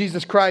in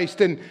Jesus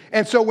Christ.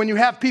 And so when you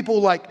have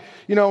people like,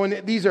 you know,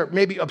 and these are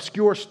maybe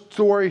obscure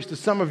stories to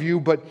some of you,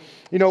 but,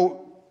 you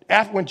know,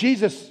 when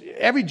Jesus,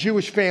 every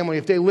Jewish family,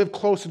 if they lived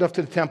close enough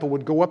to the temple,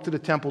 would go up to the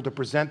temple to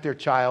present their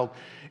child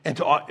and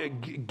to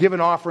give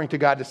an offering to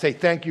God to say,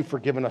 thank you for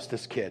giving us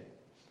this kid.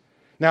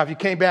 Now, if you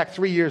came back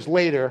 3 years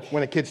later,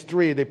 when the kid's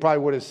 3, they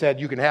probably would have said,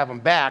 you can have him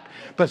back.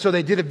 But so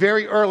they did it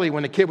very early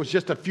when the kid was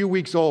just a few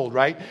weeks old,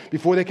 right?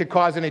 Before they could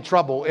cause any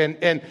trouble.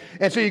 And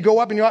so you go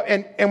up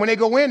and when they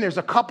go in, there's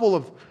a couple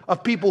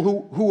of people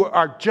who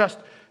are just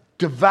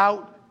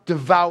devout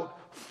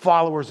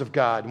followers of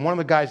God. And one of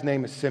the guys'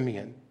 name is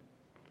Simeon.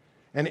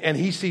 And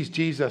he sees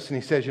Jesus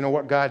and he says, you know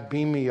what, God,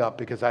 beam me up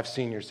because I've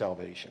seen your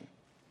salvation.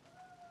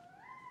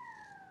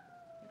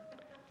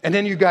 And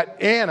then you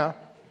got Anna.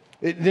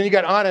 Then you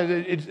got Anna,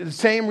 it's the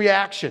same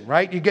reaction,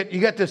 right? You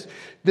get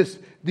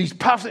these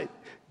puffs.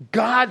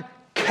 God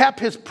kept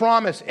his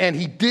promise, and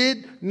he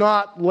did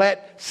not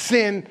let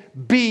sin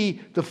be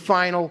the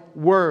final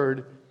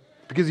word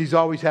because he's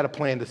always had a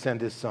plan to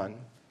send his son.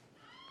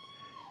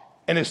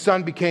 And his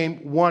son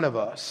became one of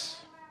us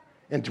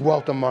and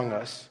dwelt among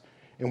us,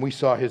 and we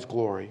saw his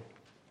glory.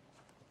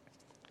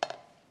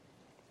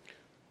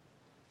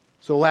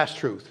 So last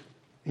truth.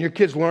 And your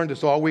kids learned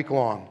this all week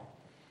long.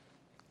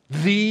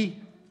 The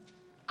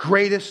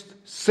greatest,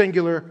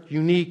 singular,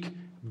 unique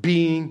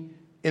being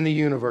in the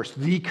universe,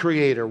 the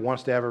Creator,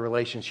 wants to have a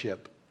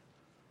relationship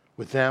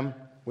with them,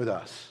 with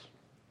us.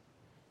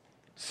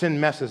 Sin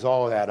messes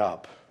all of that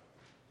up.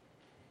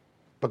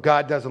 But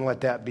God doesn't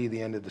let that be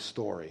the end of the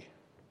story.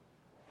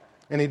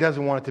 And He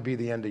doesn't want it to be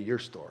the end of your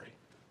story.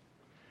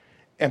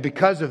 And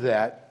because of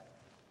that,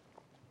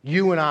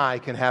 you and I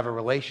can have a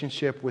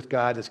relationship with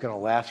God that's going to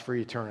last for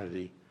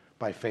eternity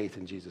by faith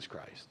in Jesus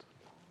Christ.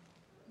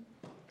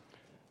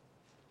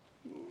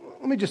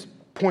 Let me just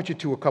point you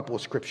to a couple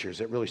of scriptures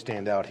that really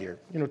stand out here.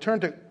 Turn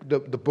to the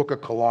book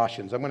of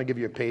Colossians. I'm going to give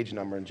you a page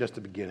number in just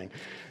the beginning.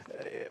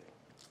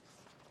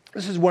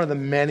 This is one of the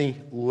many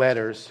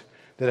letters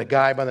that a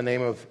guy by the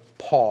name of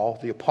Paul,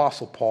 the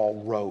Apostle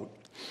Paul, wrote.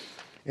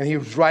 And he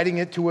was writing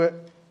it to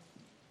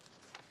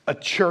a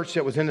church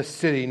that was in a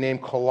city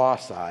named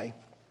Colossae.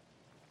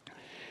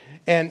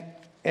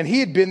 And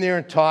he had been there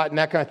and taught and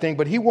that kind of thing,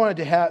 but he wanted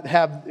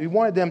to he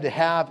wanted them to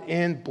have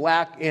in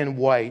black and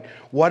white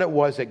what it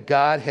was that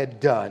God had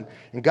done.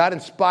 And God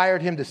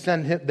inspired him to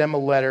send them a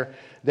letter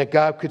that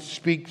God could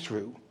speak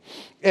through.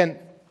 And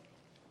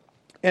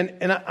we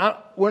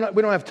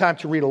don't have time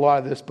to read a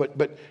lot of this,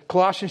 but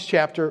Colossians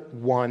chapter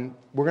 1,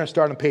 we're going to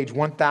start on page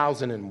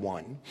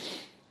 1001.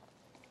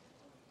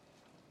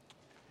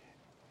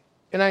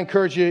 And I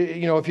encourage you,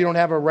 if you don't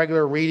have a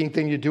regular reading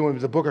thing you're doing,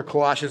 the book of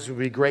Colossians would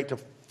be great to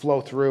flow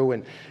through,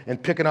 and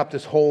picking up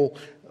this whole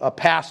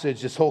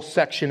passage, this whole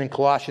section in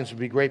Colossians would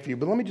be great for you.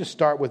 But let me just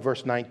start with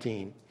verse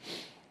 19.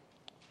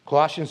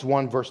 Colossians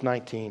 1, verse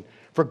 19.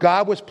 For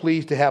God was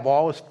pleased to have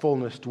all His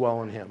fullness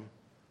dwell in Him,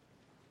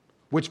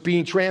 which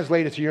being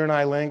translated to your and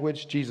I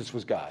language, Jesus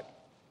was God.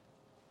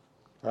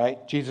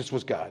 Right? Jesus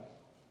was God.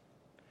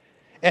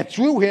 And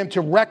through Him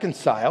to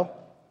reconcile,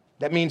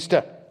 that means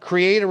to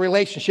create a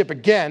relationship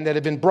again that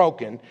had been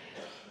broken,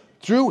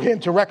 through Him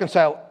to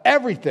reconcile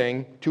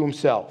everything to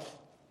Himself.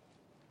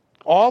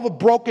 All the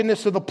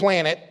brokenness of the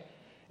planet,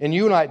 and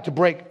you and I, to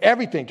break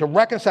everything, to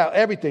reconcile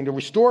everything, to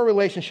restore a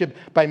relationship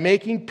by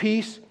making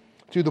peace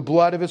through the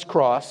blood of His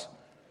cross,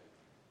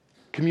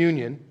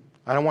 communion.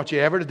 I don't want you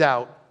ever to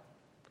doubt.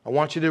 I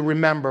want you to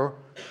remember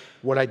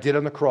what I did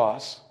on the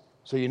cross,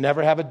 so you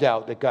never have a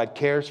doubt that God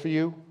cares for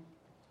you,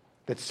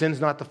 that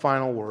sin's not the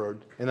final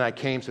word, and that I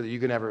came so that you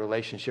can have a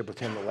relationship with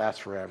Him that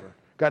lasts forever.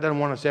 God doesn't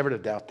want us ever to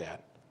doubt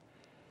that.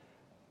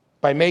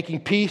 By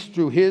making peace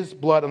through His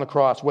blood on the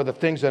cross, whether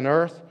things on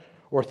earth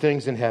or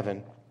things in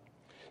heaven.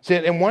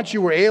 And once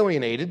you were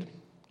alienated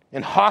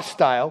and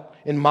hostile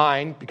in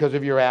mind because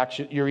of your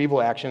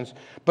evil actions,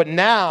 but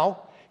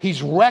now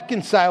He's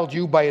reconciled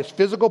you by His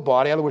physical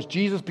body. In other words,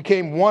 Jesus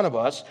became one of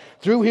us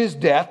through His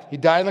death. He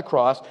died on the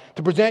cross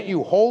to present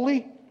you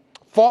holy,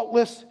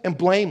 faultless, and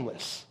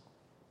blameless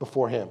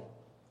before Him.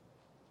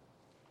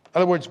 In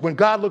other words, when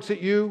God looks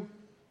at you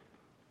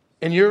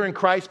and you're in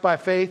Christ by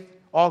faith,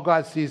 all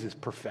God sees is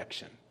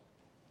perfection.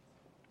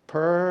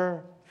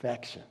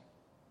 Perfection.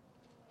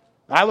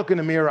 I look in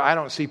the mirror, I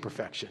don't see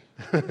perfection.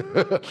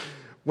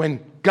 When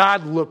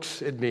God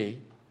looks at me,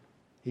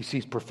 He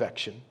sees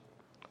perfection.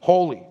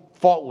 Holy,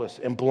 faultless,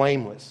 and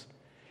blameless.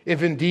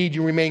 If indeed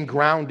you remain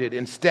grounded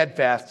and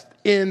steadfast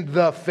in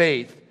the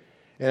faith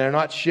and are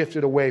not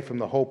shifted away from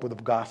the hope of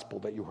the gospel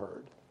that you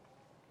heard.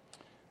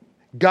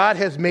 God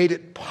has made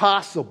it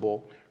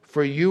possible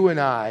for you and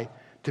I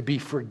to be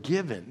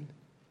forgiven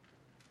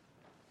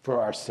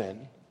for our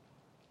sin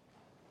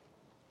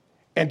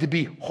and to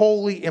be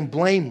holy and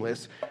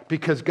blameless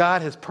because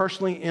God has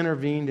personally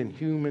intervened in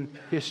human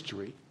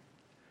history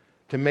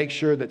to make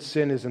sure that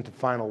sin isn't the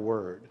final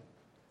word,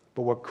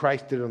 but what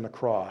Christ did on the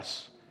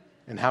cross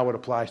and how it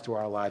applies to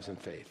our lives in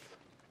faith.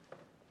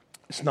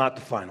 It's not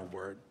the final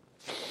word.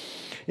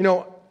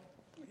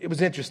 It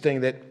was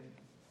interesting that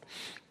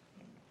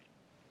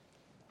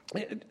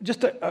I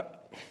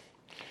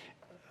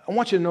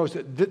want you to notice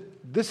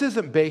that this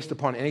isn't based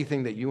upon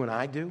anything that you and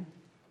I do.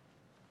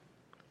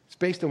 It's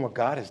based on what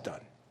God has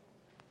done.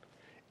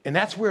 And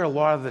that's where a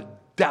lot of the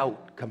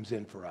doubt comes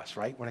in for us,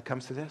 right? When it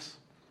comes to this.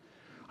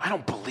 I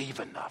don't believe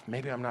enough.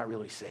 Maybe I'm not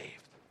really saved.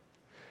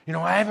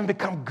 I haven't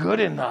become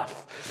good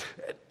enough.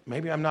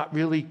 Maybe I'm not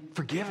really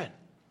forgiven.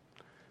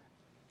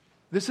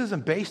 This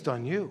isn't based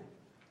on you.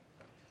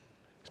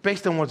 It's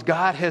based on what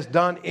God has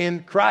done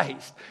in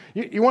Christ.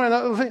 You want to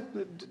know?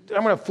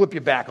 I'm going to flip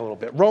you back a little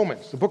bit.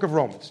 Romans, the book of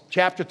Romans,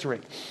 chapter 3,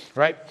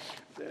 right?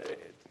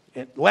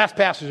 Last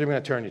passage I'm going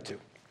to turn you to.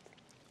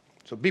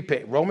 So be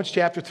paid. Romans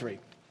chapter 3,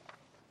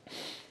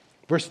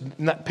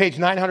 page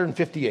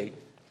 958.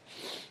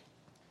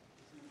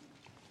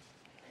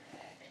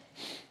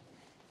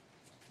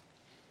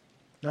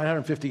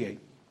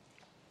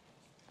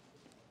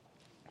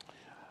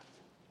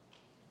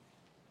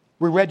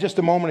 We read just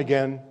a moment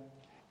again,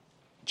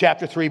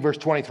 chapter 3, verse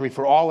 23,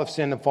 for all have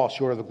sinned and fall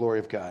short of the glory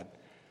of God.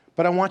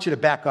 But I want you to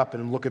back up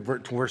and look at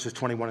verses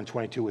 21 and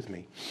 22 with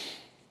me.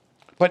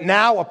 But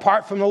now,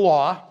 apart from the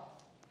law,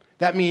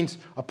 that means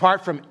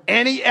apart from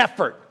any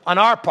effort on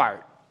our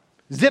part,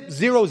 zip,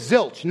 zero,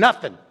 zilch,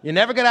 nothing. You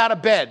never get out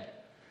of bed.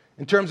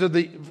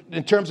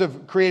 in terms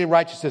of created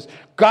righteousness.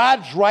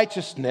 God's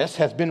righteousness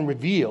has been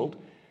revealed,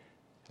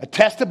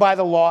 attested by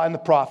the law and the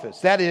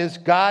prophets. That is,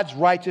 God's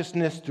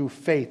righteousness through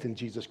faith in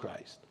Jesus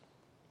Christ.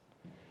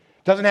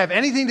 It doesn't have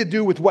anything to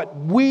do with what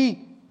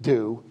we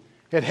do.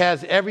 It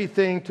has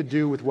everything to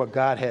do with what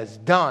God has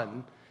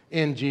done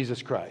in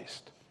Jesus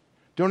Christ.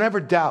 Don't ever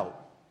doubt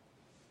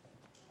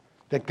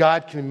that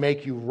God can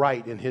make you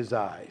right in his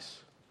eyes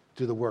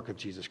through the work of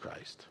Jesus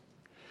Christ.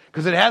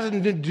 Because it has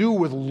nothing to do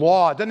with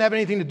law. It doesn't have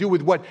anything to do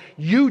with what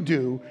you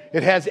do.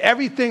 It has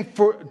everything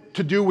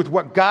to do with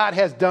what God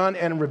has done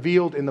and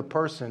revealed in the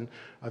person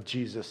of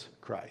Jesus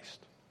Christ.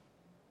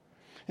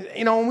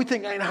 You know, when we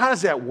think, how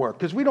does that work?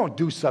 Because we don't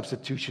do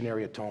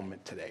substitutionary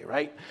atonement today,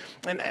 right?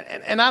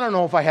 And I don't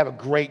know if I have a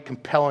great,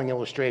 compelling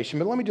illustration,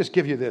 but let me just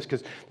give you this,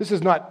 because this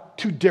is not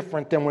too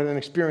different than an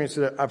experience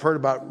that I've heard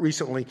about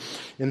recently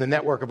in the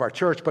network of our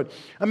church. But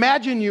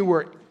imagine you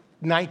were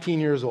 19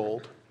 years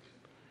old.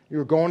 You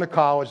were going to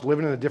college,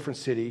 living in a different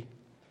city,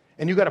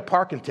 and you got a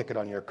parking ticket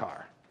on your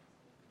car.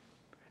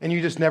 And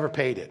you just never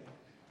paid it.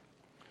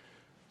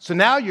 So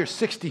now you're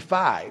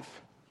 65,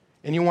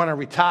 and you want to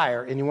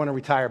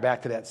retire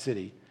back to that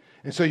city.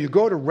 And so you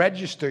go to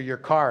register your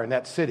car in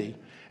that city,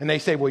 and they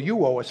say, well,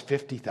 you owe us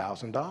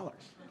 $50,000.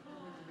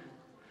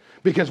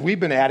 Because we've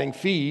been adding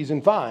fees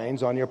and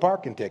fines on your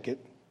parking ticket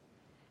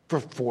for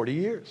 40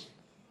 years.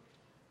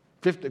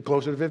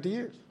 Closer to 50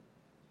 years.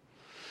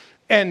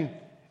 And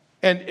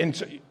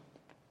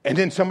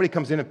then somebody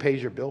comes in and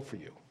pays your bill for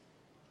you.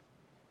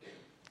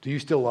 Do you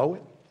still owe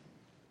it?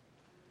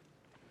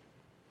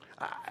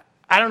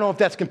 I don't know if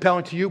that's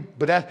compelling to you,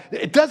 but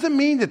it doesn't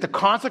mean that the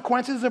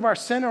consequences of our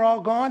sin are all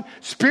gone.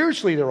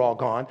 Spiritually, they're all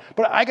gone.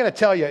 But I got to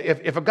tell you,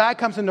 if a guy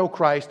comes to know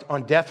Christ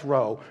on death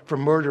row for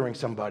murdering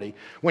somebody,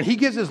 when he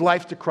gives his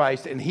life to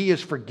Christ and he is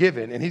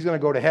forgiven and he's going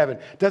to go to heaven,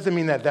 it doesn't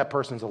mean that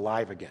person's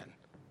alive again.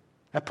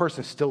 That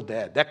person's still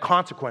dead. That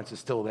consequence is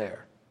still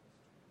there.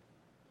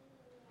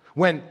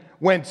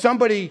 When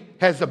somebody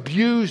has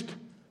abused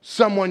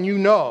someone you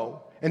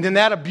know, and then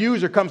that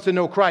abuser comes to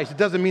know Christ, it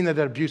doesn't mean that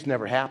abuse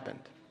never happened.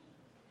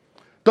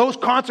 Those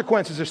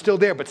consequences are still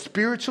there, but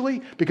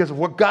spiritually, because of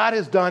what God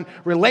has done,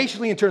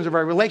 relationally, in terms of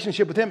our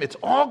relationship with him, it's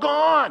all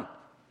gone.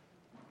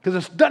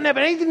 Because it doesn't have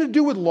anything to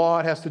do with law.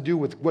 It has to do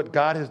with what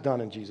God has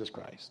done in Jesus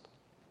Christ.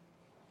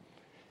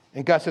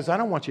 And God says, I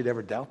don't want you to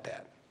ever doubt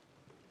that.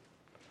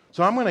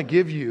 So I'm going to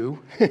give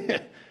you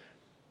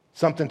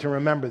something to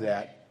remember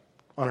that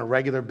on a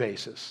regular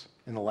basis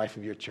in the life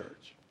of your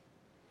church.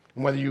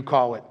 And whether you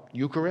call it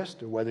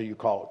Eucharist, or whether you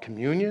call it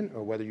communion,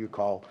 or whether you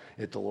call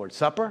it the Lord's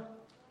Supper,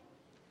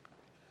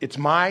 it's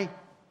my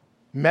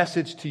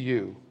message to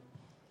you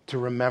to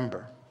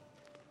remember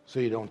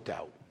so you don't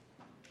doubt.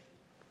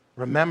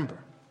 Remember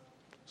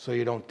so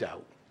you don't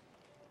doubt.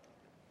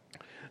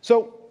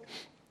 So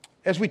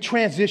as we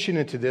transition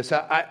into this,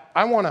 I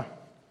want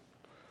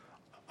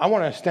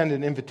to extend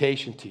an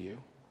invitation to you.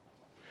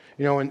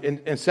 You know,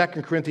 in 2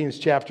 Corinthians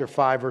chapter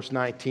 5, verse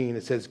 19,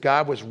 it says,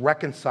 God was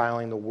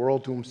reconciling the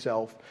world to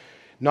himself,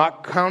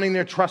 not counting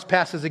their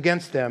trespasses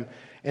against them,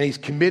 and he's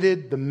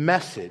committed the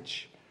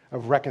message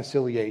of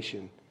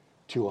reconciliation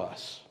to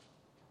us.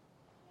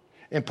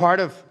 And part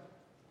of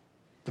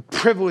the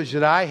privilege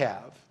that I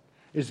have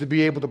is to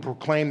be able to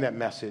proclaim that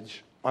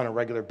message on a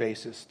regular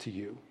basis to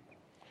you.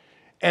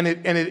 And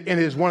it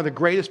is one of the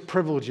greatest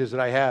privileges that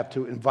I have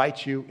to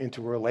invite you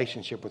into a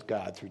relationship with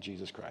God through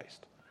Jesus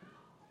Christ.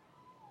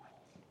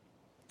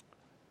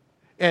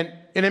 And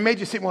it made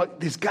you say, well,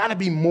 there's got to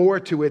be more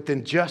to it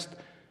than just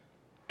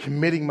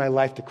committing my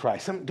life to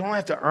Christ. Don't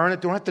have to earn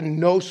it. Don't have to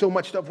know so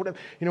much stuff. Whatever.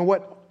 You know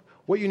what?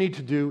 What you need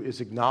to do is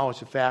acknowledge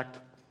the fact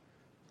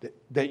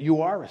that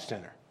you are a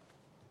sinner.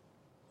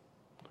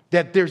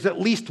 That there's at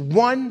least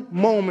one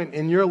moment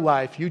in your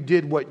life you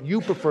did what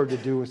you preferred to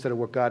do instead of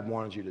what God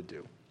wanted you to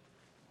do.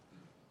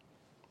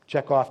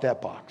 Check off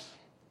that box.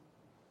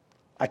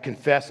 I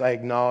confess, I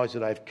acknowledge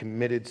that I've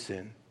committed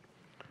sin.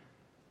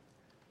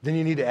 Then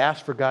you need to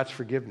ask for God's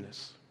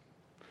forgiveness.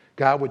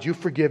 God, would you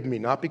forgive me?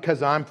 Not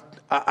because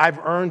I've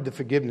earned the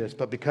forgiveness,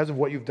 but because of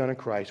what you've done in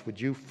Christ, would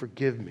you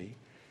forgive me?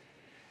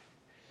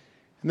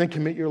 And then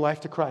commit your life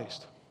to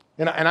Christ.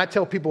 And I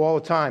tell people all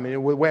the time, and the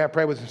way I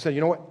pray with them, say,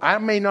 you know what? I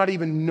may not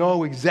even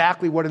know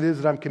exactly what it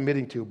is that I'm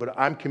committing to, but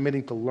I'm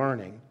committing to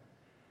learning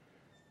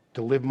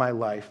to live my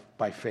life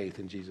by faith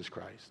in Jesus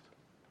Christ.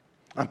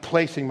 I'm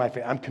placing my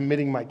faith. I'm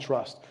committing my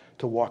trust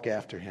to walk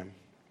after him.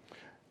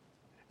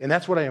 And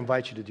that's what I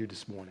invite you to do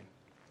this morning,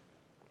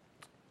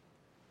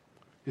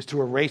 is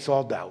to erase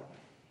all doubt.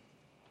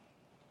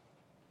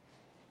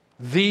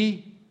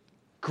 The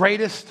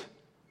greatest,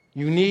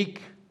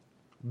 unique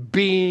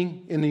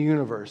being in the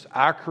universe,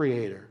 our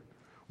Creator,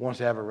 wants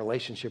to have a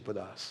relationship with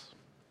us.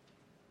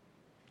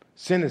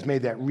 Sin has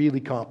made that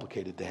really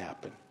complicated to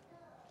happen.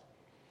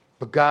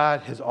 But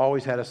God has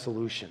always had a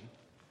solution.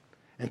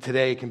 And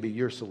today it can be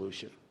your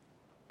solution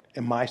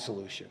and my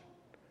solution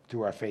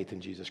through our faith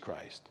in Jesus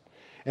Christ.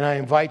 And I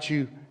invite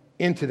you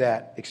into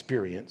that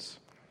experience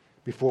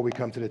before we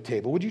come to the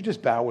table. Would you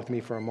just bow with me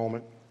for a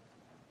moment?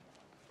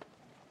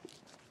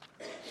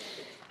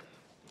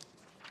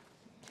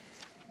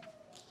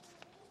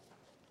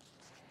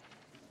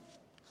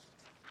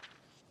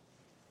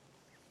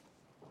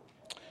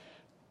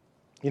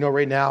 You know,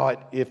 right now,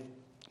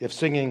 if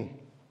singing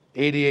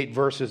 88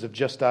 verses of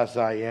Just As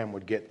I Am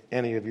would get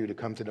any of you to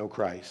come to know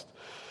Christ,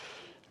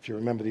 if you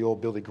remember the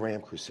old Billy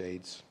Graham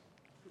crusades,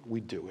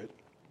 we'd do it.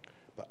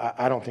 But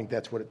I don't think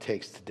that's what it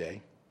takes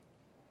today.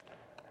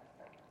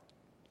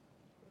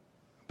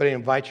 But I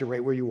invite you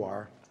right where you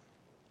are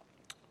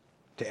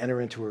to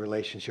enter into a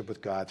relationship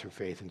with God through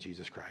faith in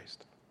Jesus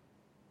Christ.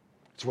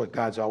 It's what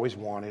God's always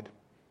wanted.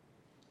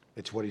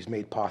 It's what he's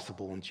made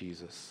possible in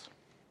Jesus.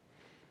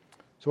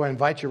 So I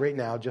invite you right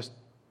now, just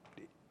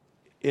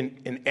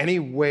in any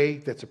way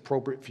that's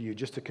appropriate for you,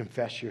 just to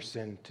confess your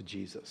sin to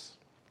Jesus.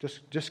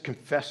 Just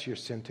confess your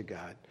sin to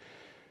God.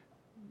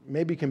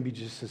 Maybe it can be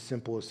just as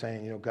simple as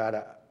saying, you know,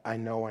 God, I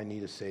know I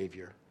need a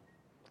Savior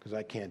because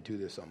I can't do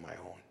this on my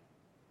own.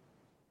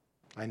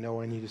 I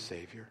know I need a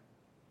Savior.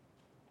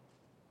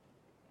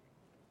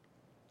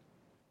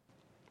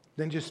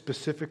 Then just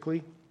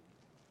specifically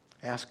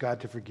ask God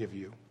to forgive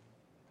you.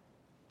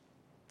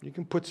 You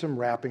can put some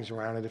wrappings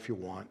around it if you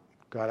want.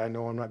 God, I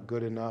know I'm not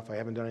good enough. I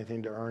haven't done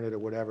anything to earn it or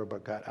whatever,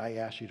 but God, I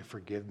ask you to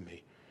forgive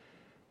me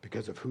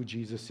because of who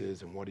Jesus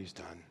is and what he's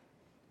done.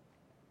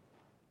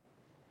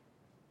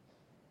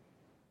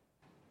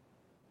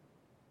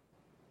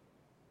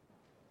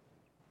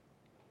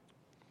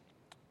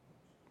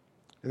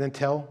 And then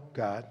tell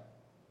God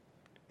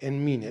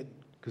and mean it,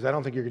 because I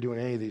don't think you're doing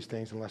any of these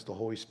things unless the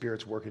Holy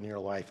Spirit's working in your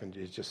life and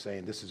is just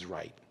saying, this is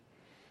right.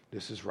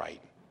 This is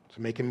right. It's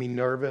making me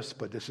nervous,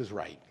 but this is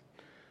right.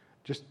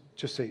 Just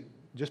say,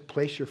 just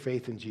place your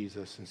faith in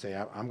Jesus and say,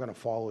 I'm going to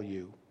follow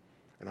you,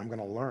 and I'm going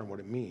to learn what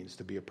it means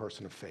to be a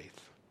person of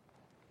faith.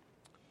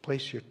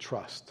 Place your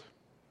trust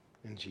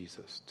in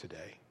Jesus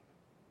today.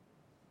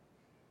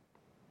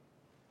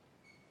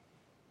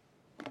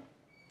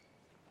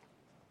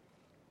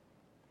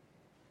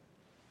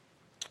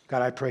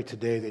 God, I pray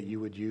today that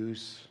you would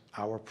use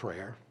our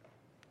prayer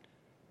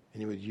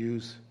and you would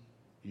use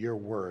your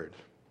word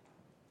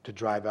to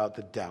drive out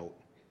the doubt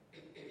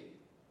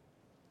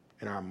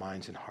in our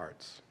minds and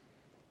hearts.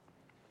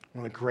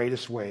 One of the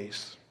greatest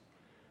ways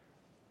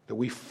that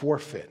we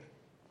forfeit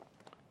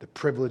the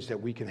privilege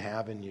that we can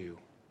have in you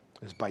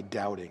is by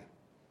doubting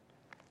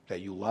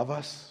that you love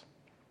us,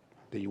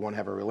 that you want to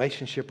have a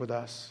relationship with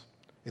us,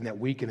 and that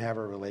we can have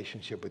a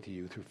relationship with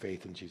you through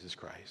faith in Jesus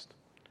Christ.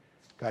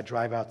 God,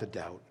 drive out the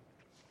doubt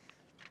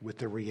with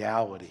the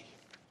reality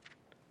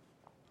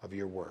of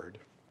your word.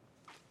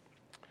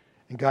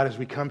 And God, as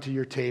we come to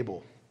your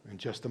table in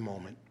just a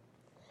moment,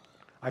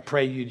 I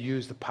pray you'd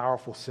use the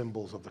powerful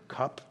symbols of the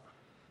cup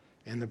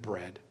and the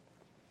bread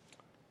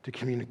to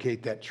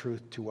communicate that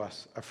truth to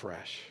us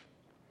afresh.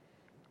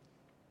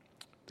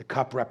 The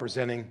cup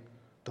representing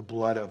the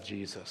blood of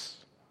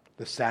Jesus,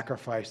 the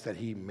sacrifice that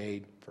he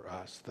made for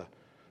us.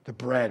 The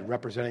bread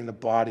representing the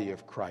body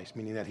of Christ,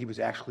 meaning that he was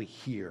actually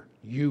here.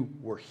 You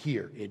were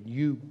here, and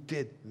you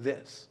did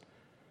this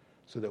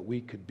so that we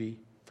could be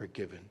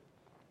forgiven.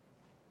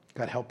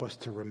 God, help us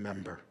to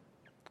remember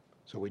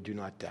so we do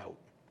not doubt.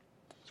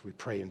 So we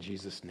pray in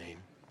Jesus' name.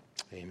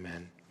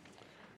 Amen.